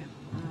 Okay.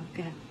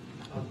 Go ahead.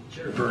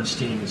 Jared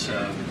Bernstein's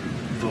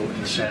vote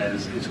in the Senate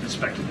is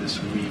expected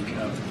this week.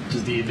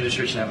 Does the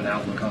administration have an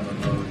outlook on the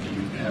vote? Do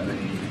you have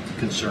any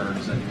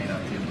concerns that may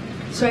not be able to?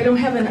 So I don't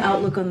have an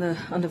outlook on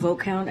the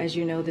vote count. As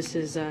you know, this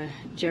is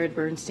Jared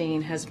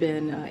Bernstein has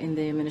been in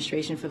the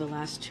administration for the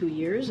last 2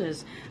 years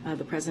as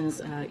the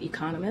president's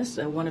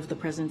economist, one of the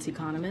president's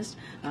economists.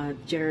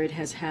 Jared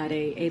has had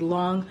a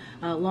long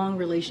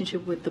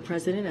relationship with the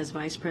president as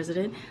vice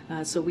president.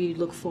 So we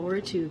look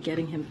forward to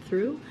getting him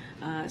through.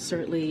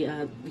 Certainly,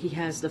 he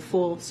has the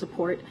full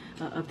support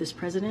of this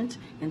president,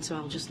 and so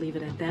I'll just leave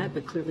it at that.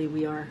 But clearly,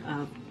 we are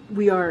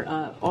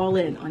all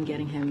in on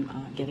getting him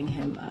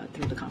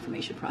through the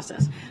confirmation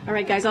process. All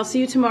right, guys, I'll see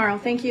you tomorrow.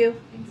 Thank you.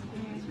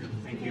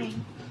 Thank you.